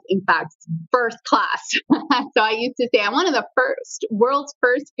first class. So I used to say I'm one of the world's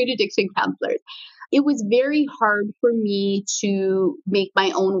first food addiction counselors. It was very hard for me to make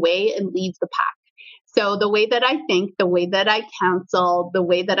my own way and leave the pack. So the way that I think, the way that I counsel, the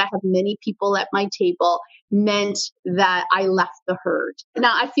way that I have many people at my table meant that I left the herd.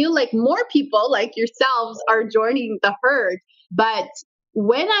 Now, I feel like more people like yourselves are joining the herd, but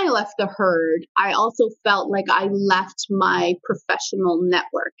when I left the herd, I also felt like I left my professional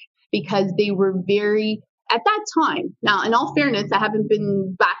network because they were at that time, now in all fairness, I haven't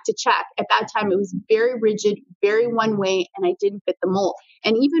been back to check. At that time, it was very rigid, very one way, and I didn't fit the mold.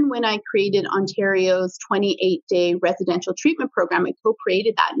 And even when I created Ontario's 28-day residential treatment program, I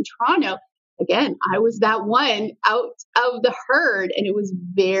co-created that in Toronto. Again, I was that one out of the herd, and it was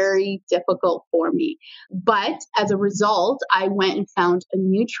very difficult for me. But as a result, I went and found a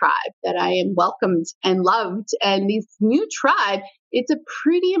new tribe that I am welcomed and loved. And this new tribe, it's a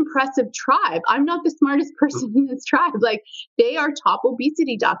pretty impressive tribe. I'm not the smartest person in this tribe. Like, they are top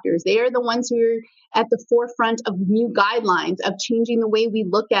obesity doctors. They are the ones who are at the forefront of new guidelines, of changing the way we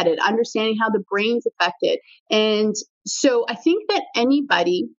look at it, understanding how the brain's affected. And so I think that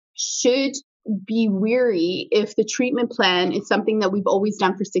anybody should be weary if the treatment plan is something that we've always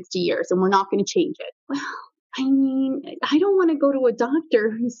done for 60 years and we're not going to change it. Well, I mean, I don't want to go to a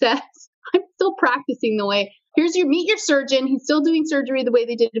doctor who says, I'm still practicing the way. Meet your surgeon. He's still doing surgery the way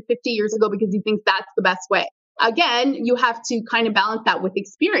they did it 50 years ago because he thinks that's the best way. Again, you have to kind of balance that with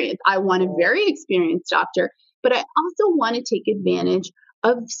experience. I want a very experienced doctor, but I also want to take advantage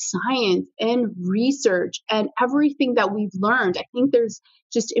of science and research and everything that we've learned. I think there's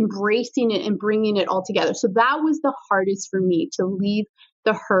just embracing it and bringing it all together. So that was the hardest for me, to leave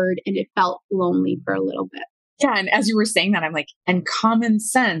the herd, and it felt lonely for a little bit. Yeah. And as you were saying that, I'm like, and common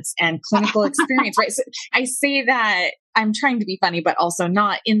sense and clinical experience, right? So I say that I'm trying to be funny, but also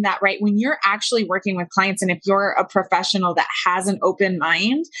not in that, right? When you're actually working with clients, and if you're a professional that has an open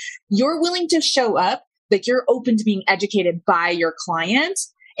mind, you're willing to show up, like you're open to being educated by your client.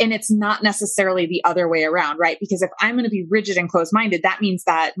 And it's not necessarily the other way around, right? Because if I'm going to be rigid and closed-minded, that means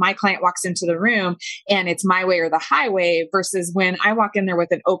that my client walks into the room and it's my way or the highway, versus when I walk in there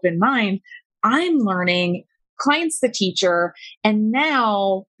with an open mind, I'm learning, client's the teacher. And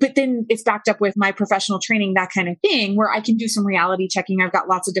now, but then it's backed up with my professional training, that kind of thing, where I can do some reality checking. I've got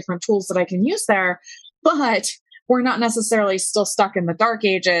lots of different tools that I can use there, but we're not necessarily still stuck in the dark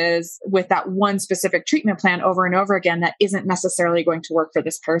ages with that one specific treatment plan over and over again that isn't necessarily going to work for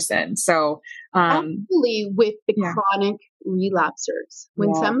this person. So, actually, with the chronic relapsers,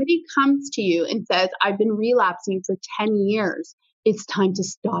 when somebody comes to you and says, I've been relapsing for 10 years, it's time to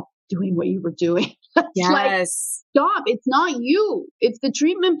stop doing what you were doing. Yes. Like, stop. It's not you. It's the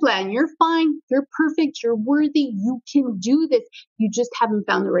treatment plan. You're fine. You're perfect. You're worthy. You can do this. You just haven't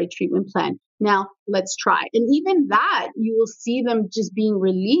found the right treatment plan. Now let's try. And even that, you will see them just being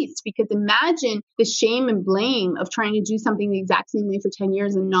released, because imagine the shame and blame of trying to do something the exact same way for 10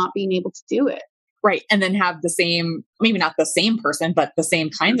 years and not being able to do it. Right. And then have the same, maybe not the same person, but the same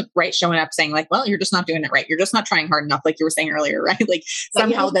kind of, right, showing up saying like, well, you're just not doing it right. You're just not trying hard enough, like you were saying earlier, right? Like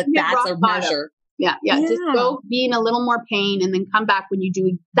somehow that's a measure. Yeah. Just go be in a little more pain and then come back when you do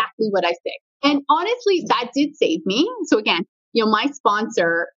exactly what I say. And honestly, that did save me. So again, my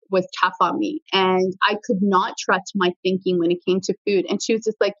sponsor was tough on me, and I could not trust my thinking when it came to food. And she was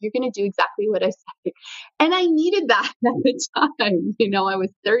just like, you're going to do exactly what I say. And I needed that at the time. I was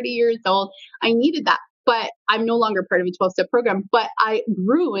 30 years old. I needed that, but I'm no longer part of a 12-step program, but I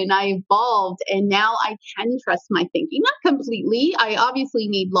grew and I evolved, and now I can trust my thinking. Not completely. I obviously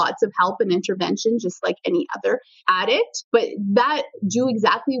need lots of help and intervention, just like any other addict, but that do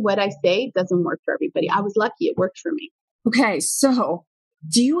exactly what I say doesn't work for everybody. I was lucky it worked for me. Okay. So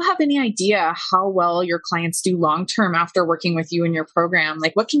do you have any idea how well your clients do long-term after working with you in your program?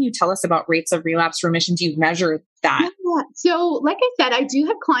 Like, what can you tell us about rates of relapse remission? Do you measure that? Yeah. So like I said, I do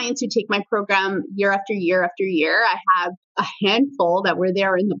have clients who take my program year after year after year. I have a handful that were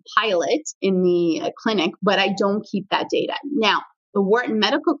there in the pilot in the clinic, but I don't keep that data. Now, the Wharton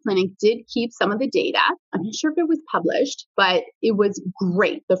Medical Clinic did keep some of the data. I'm not sure if it was published, but it was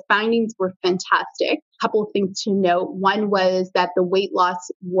great. The findings were fantastic. A couple of things to note. One was that the weight loss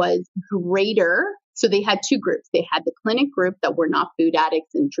was greater So they had two groups. They had the clinic group that were not food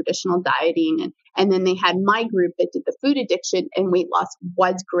addicts and traditional dieting. And then they had my group that did the food addiction, and weight loss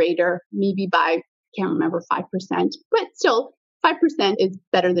was greater, maybe by, can't remember, 5%, but still 5% is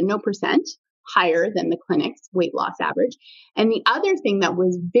better than no percent, higher than the clinic's weight loss average. And the other thing that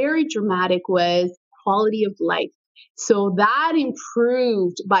was very dramatic was quality of life. So that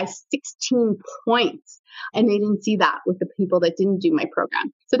improved by 16 points. And they didn't see that with the people that didn't do my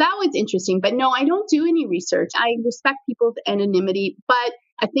program. So that was interesting. But no, I don't do any research. I respect people's anonymity, but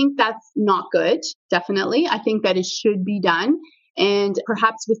I think that's not good. Definitely. I think that it should be done. And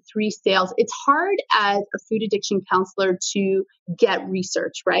perhaps with 3 sales, it's hard as a food addiction counselor to get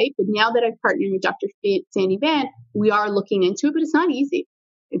research, right? But now that I've partnered with Dr. Sandy Van, we are looking into it, but it's not easy.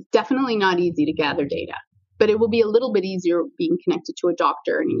 It's definitely not easy to gather data, but it will be a little bit easier being connected to a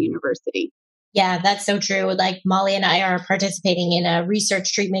doctor in a university. Yeah, that's so true. Like Molly and I are participating in a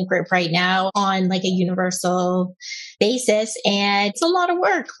research treatment group right now on like a universal basis. And it's a lot of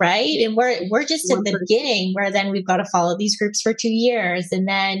work, right? And we're just at the beginning, where then we've got to follow these groups for 2 years. And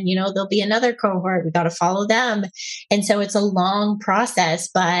then, there'll be another cohort. We've got to follow them. And so it's a long process,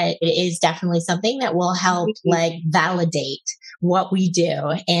 but it is definitely something that will help like validate what we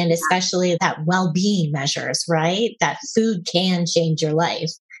do. And especially that well-being measures, right? That food can change your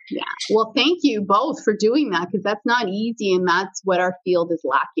life. Yeah. Well, thank you both for doing that, because that's not easy, and that's what our field is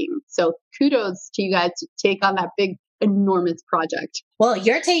lacking. So kudos to you guys to take on that big, enormous project. Well,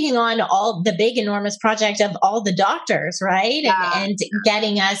 you're taking on all the big, enormous project of all the doctors, right? Yeah. And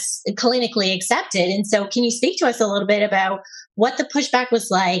getting us clinically accepted. And so can you speak to us a little bit about what the pushback was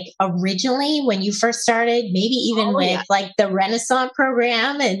like originally when you first started, maybe even with like the Renascent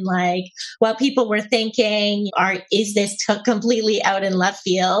program, and like what people were thinking, is this completely out in left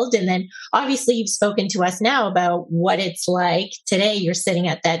field? And then obviously you've spoken to us now about what it's like today. You're sitting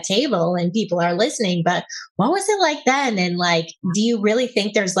at that table and people are listening, but what was it like then? And like, do you really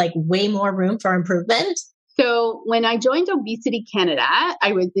think there's like way more room for improvement? So when I joined Obesity Canada,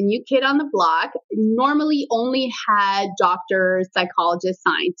 I was the new kid on the block, normally only had doctors, psychologists,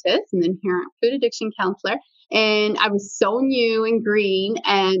 scientists, and then here food addiction counselor. And I was so new and green,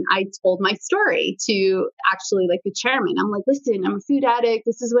 and I told my story to actually like the chairman. I'm like, listen, I'm a food addict.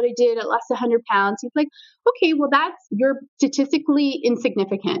 This is what I did. I lost 100 pounds. He's like, okay, well, you're statistically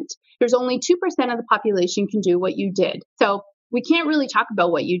insignificant. There's only 2% of the population can do what you did. So we can't really talk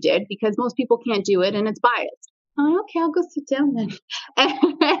about what you did because most people can't do it and it's biased. I'm like, okay, I'll go sit down then. And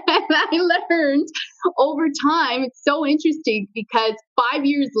I learned over time, it's so interesting because 5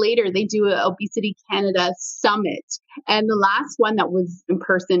 years later, they do an Obesity Canada Summit. And the last one that was in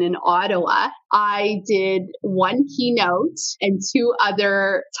person in Ottawa, I did 1 keynote and 2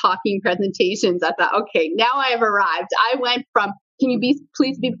 other talking presentations. I thought, okay, now I have arrived. I went from, can you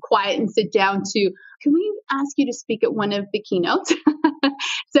please be quiet and sit down, to, can we ask you to speak at one of the keynotes?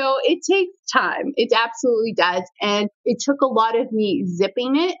 So it takes time. It absolutely does. And it took a lot of me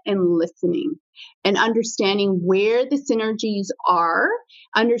zipping it and listening and understanding where the synergies are,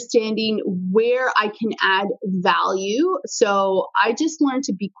 understanding where I can add value. So I just learned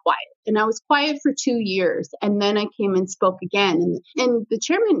to be quiet. And I was quiet for 2 years. And then I came and spoke again. And the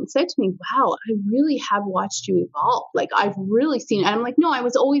chairman said to me, wow, I really have watched you evolve. Like, I've really seen it. And I'm like, no, I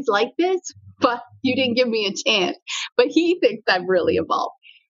was always like this, but you didn't give me a chance. But he thinks I've really evolved.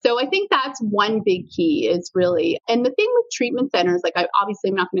 So I think that's one big key is really, and the thing with treatment centers, like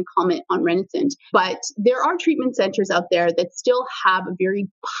obviously I'm not going to comment on Renascent, but there are treatment centers out there that still have a very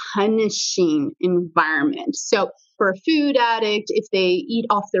punishing environment. So for a food addict, if they eat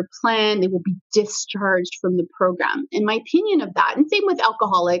off their plan, they will be discharged from the program. In my opinion of that, and same with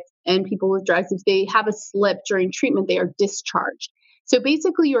alcoholics and people with drugs, if they have a slip during treatment, they are discharged. So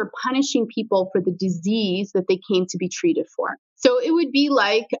basically, you're punishing people for the disease that they came to be treated for. So it would be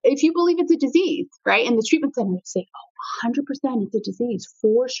like, if you believe it's a disease, right? And the treatment center would say, oh, 100% it's a disease,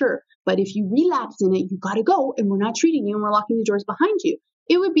 for sure. But if you relapse in it, you got to go, and we're not treating you, and we're locking the doors behind you.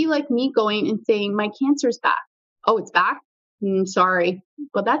 It would be like me going and saying, my cancer's back. Oh, it's back? Sorry.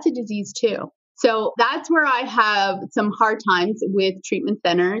 But that's a disease too. So that's where I have some hard times with treatment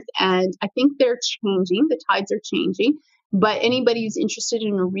centers. And I think they're changing. The tides are changing. But anybody who's interested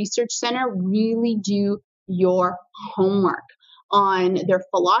in a research center, really do your homework on their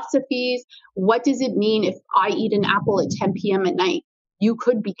philosophies. What does it mean if I eat an apple at 10 p.m. at night? You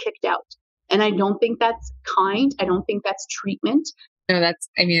could be kicked out. And I don't think that's kind. I don't think that's treatment. No,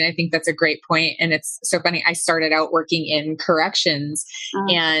 I think that's a great point. And it's so funny. I started out working in corrections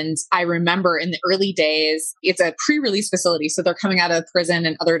and I remember in the early days, it's a pre-release facility. So they're coming out of prison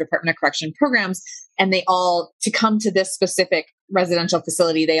and other Department of Correction programs. And they all, to come to this specific residential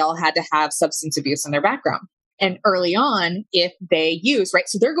facility, they all had to have substance abuse in their background. And early on, if they use, right,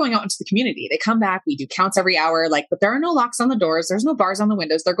 so they're going out into the community. They come back, we do counts every hour, but there are no locks on the doors. There's no bars on the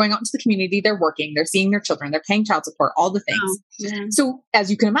windows. They're going out into the community. They're working. They're seeing their children. They're paying child support, all the things. Oh, yeah. So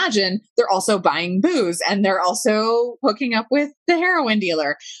as you can imagine, they're also buying booze and they're also hooking up with the heroin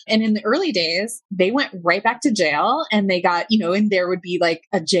dealer. And in the early days, they went right back to jail and they got, and there would be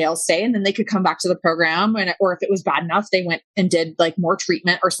a jail stay and then they could come back to the program. Or if it was bad enough, they went and did more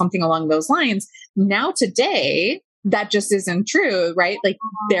treatment or something along those lines. Now today, that just isn't true, right?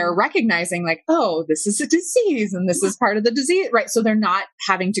 They're recognizing oh, this is a disease and this is part of the disease, right? So they're not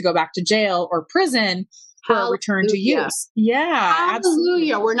having to go back to jail or prison for a return to use. Yeah,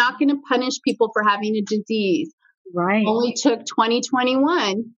 absolutely. We're not going to punish people for having a disease. Right. Only took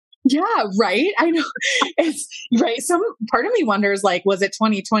 2021. Yeah, right. I know. It's right. Some part of me wonders, was it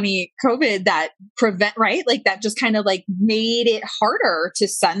 2020 COVID that right? That just kind of made it harder to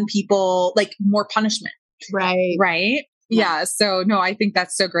send people more punishment. Right. Right. Yeah. So no, I think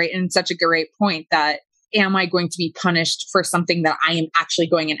that's so great. And such a great point that am I going to be punished for something that I am actually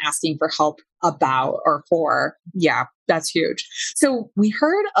going and asking for help about or for? Yeah, that's huge. So we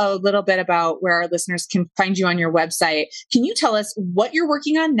heard a little bit about where our listeners can find you on your website. Can you tell us what you're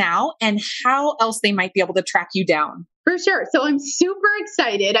working on now and how else they might be able to track you down? For sure. So I'm super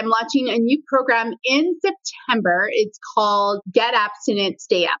excited. I'm launching a new program in September. It's called Get Abstinent,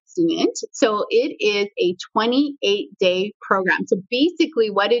 Stay Abstinent. So it is a 28-day program. So basically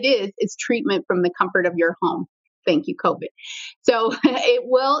what it is treatment from the comfort of your home. Thank you, COVID. So it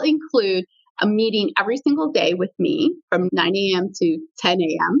will include a meeting every single day with me from 9 a.m. to 10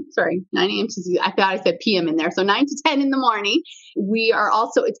 a.m. Sorry, 9 a.m. to, I thought I said p.m. in there. So 9 to 10 in the morning. We are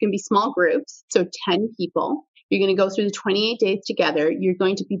also, it's going to be small groups. So 10 people. You're going to go through the 28 days together. You're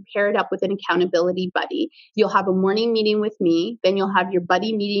going to be paired up with an accountability buddy. You'll have a morning meeting with me. Then you'll have your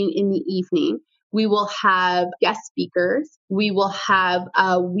buddy meeting in the evening. We will have guest speakers. We will have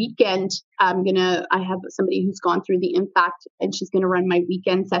a weekend. I have somebody who's gone through the impact and she's going to run my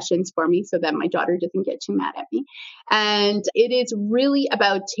weekend sessions for me so that my daughter doesn't get too mad at me. And it is really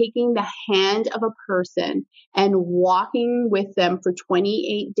about taking the hand of a person and walking with them for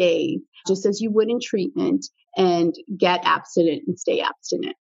 28 days, just as you would in treatment, and get abstinent and stay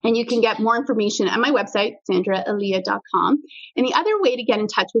abstinent. And you can get more information at my website, sandraelia.com. And the other way to get in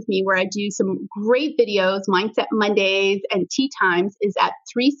touch with me, where I do some great videos, Mindset Mondays and Tea Times, is at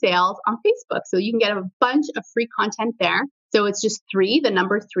 3 Sales on Facebook. So you can get a bunch of free content there. So it's just 3, the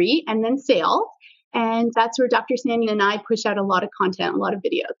number 3, and then Sales. And that's where Dr. Sandy and I push out a lot of content, a lot of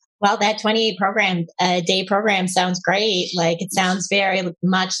videos. Well, that 28-day program sounds great. It sounds very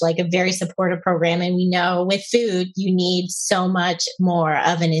much like a very supportive program. And we know with food, you need so much more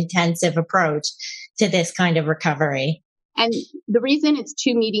of an intensive approach to this kind of recovery. And the reason it's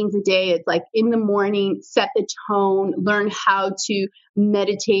 2 meetings a day is in the morning, set the tone, learn how to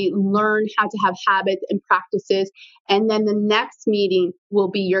meditate, learn how to have habits and practices. And then the next meeting will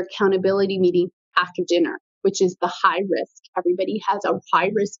be your accountability meeting after dinner, which is the high risk. Everybody has a high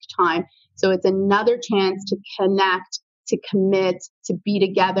risk time. So it's another chance to connect, to commit, to be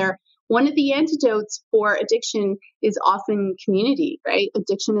together. One of the antidotes for addiction is often community, right?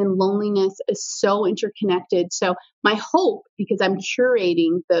 Addiction and loneliness is so interconnected. So my hope, because I'm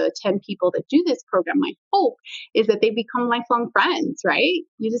curating the 10 people that do this program, my hope is that they become lifelong friends, right?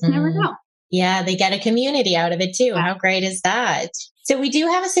 You just never know. Yeah, they get a community out of it too. How great is that? So we do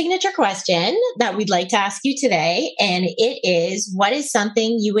have a signature question that we'd like to ask you today. And it is, what is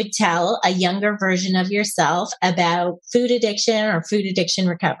something you would tell a younger version of yourself about food addiction or food addiction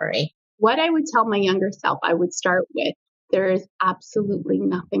recovery? What I would tell my younger self, I would start with, there is absolutely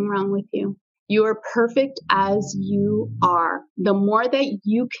nothing wrong with you. You are perfect as you are. The more that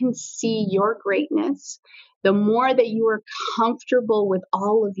you can see your greatness, the more that you are comfortable with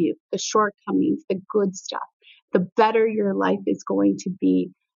all of you, the shortcomings, the good stuff, the better your life is going to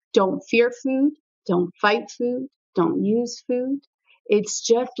be. Don't fear food. Don't fight food. Don't use food. It's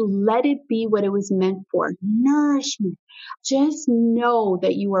just let it be what it was meant for. Nourishment. Just know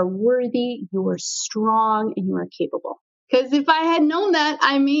that you are worthy, you are strong, and you are capable. Because if I had known that,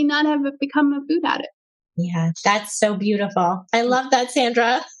 I may not have become a food addict. Yeah, that's so beautiful. I love that,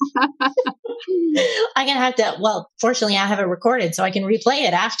 Sandra. I'm going to have to, well, fortunately, I have it recorded so I can replay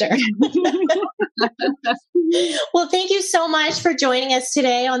it after. Well, thank you so much for joining us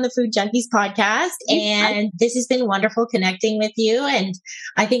today on the Food Junkies podcast. And this has been wonderful connecting with you. And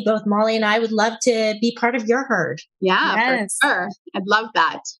I think both Molly and I would love to be part of your herd. Yeah, yes. For sure. I'd love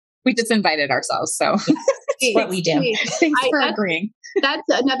that. We just invited ourselves. So that's what we do. Thanks for agreeing. That's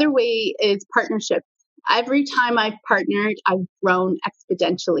another way is partnership. Every time I've partnered, I've grown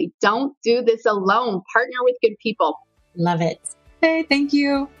exponentially. Don't do this alone. Partner with good people. Love it. Hey, thank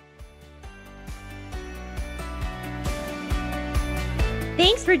you.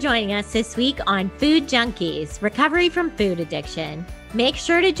 Thanks for joining us this week on Food Junkies, Recovery from Food Addiction. Make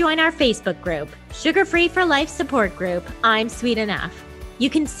sure to join our Facebook group, Sugar Free for Life support group, I'm Sweet Enough. You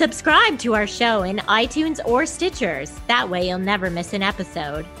can subscribe to our show in iTunes or Stitchers. That way you'll never miss an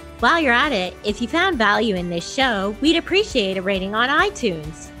episode. While you're at it, if you found value in this show, we'd appreciate a rating on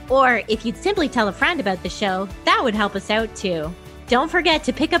iTunes. Or if you'd simply tell a friend about the show, that would help us out too. Don't forget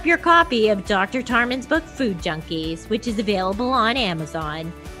to pick up your copy of Dr. Tarman's book, Food Junkies, which is available on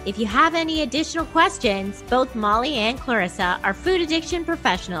Amazon. If you have any additional questions, both Molly and Clarissa are food addiction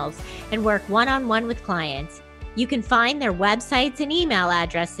professionals and work one-on-one with clients. You can find their websites and email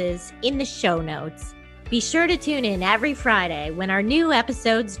addresses in the show notes. Be sure to tune in every Friday when our new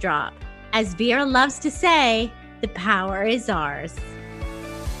episodes drop. As Vera loves to say, the power is ours.